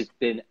great. This has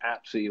been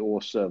absolutely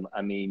awesome.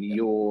 I mean,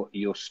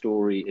 your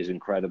story is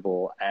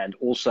incredible, and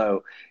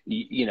also,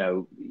 you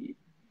know,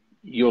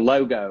 your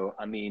logo.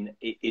 I mean,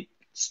 it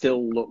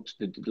still looks,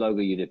 the logo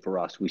you did for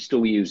us, we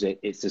still use it.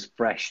 It's as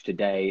fresh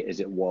today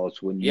as it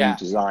was when you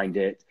designed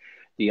it.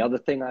 The other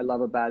thing I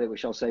love about it,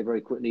 which I'll say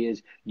very quickly,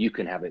 is you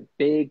can have it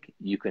big,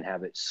 you can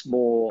have it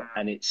small,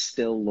 and it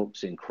still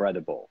looks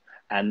incredible.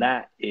 And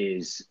that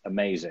is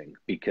amazing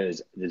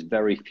because there's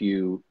very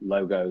few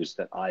logos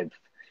that I've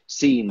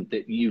seen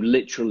that you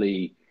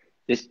literally,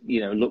 this,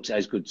 you know, looks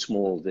as good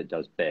small as it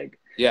does big.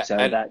 Yeah. So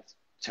that's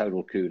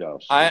total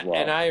kudos as well.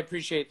 And I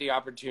appreciate the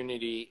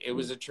opportunity. It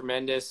was a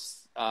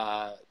tremendous,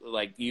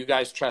 like, you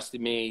guys trusted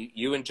me.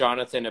 You and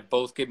Jonathan have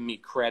both given me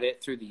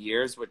credit through the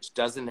years, which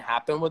doesn't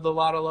happen with a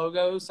lot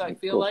that I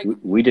feel like.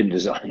 We didn't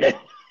design it.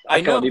 I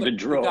know, can't even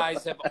draw. You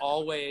guys have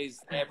always,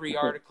 every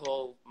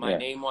article, my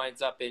name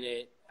winds up in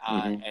it.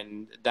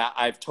 And that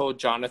I've told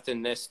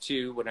Jonathan this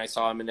too when I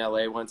saw him in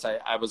LA once.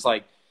 I was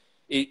like,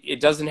 it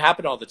doesn't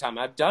happen all the time.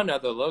 I've done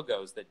other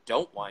logos that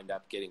don't wind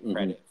up getting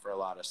credit for a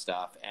lot of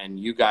stuff, and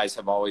you guys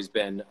have always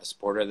been a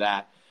supporter of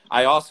that.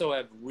 I also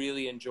have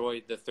really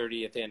enjoyed the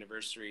 30th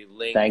anniversary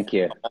link. Thank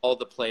you. All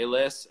the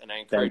playlists, and I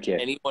encourage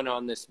anyone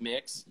on this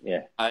mix,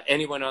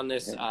 anyone on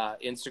this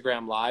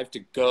Instagram Live to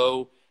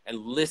go and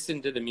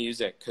listen to the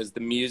music, because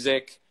the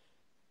music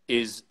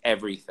is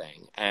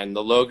everything, and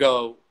the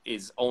logo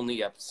is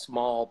only a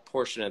small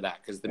portion of that,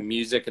 because the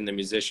music and the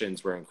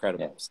musicians were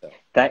incredible. So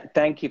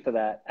thank you for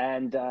that.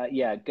 And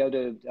go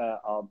to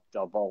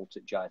our vault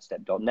at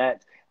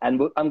giantstep.net,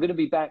 and I'm going to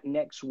be back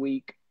next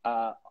week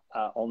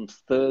on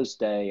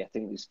Thursday. I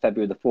think it's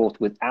February the 4th,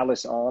 with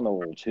Alice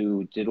Arnold,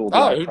 who did all the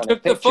iconic who took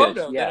pictures. The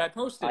photo that I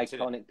posted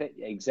today.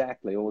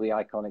 Exactly, all the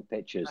iconic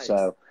pictures. Nice.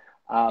 So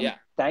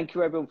thank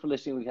you everyone for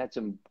listening. We've had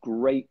some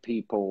great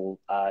people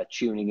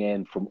tuning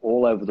in from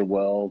all over the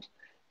world.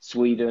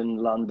 Sweden,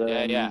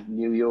 London,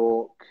 New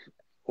York,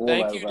 all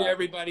over. Thank you to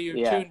everybody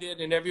who tuned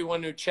in and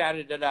everyone who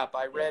chatted it up.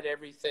 I read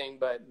everything,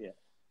 but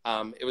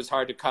it was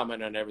hard to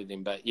comment on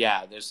everything. But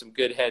there's some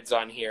good heads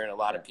on here and a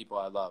lot of people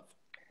I love.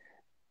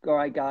 All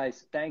right,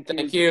 guys. Thank you.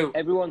 Thank you.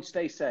 Everyone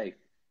stay safe.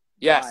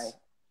 Yes. Bye.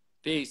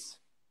 Peace.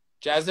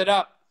 Jazz it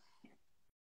up.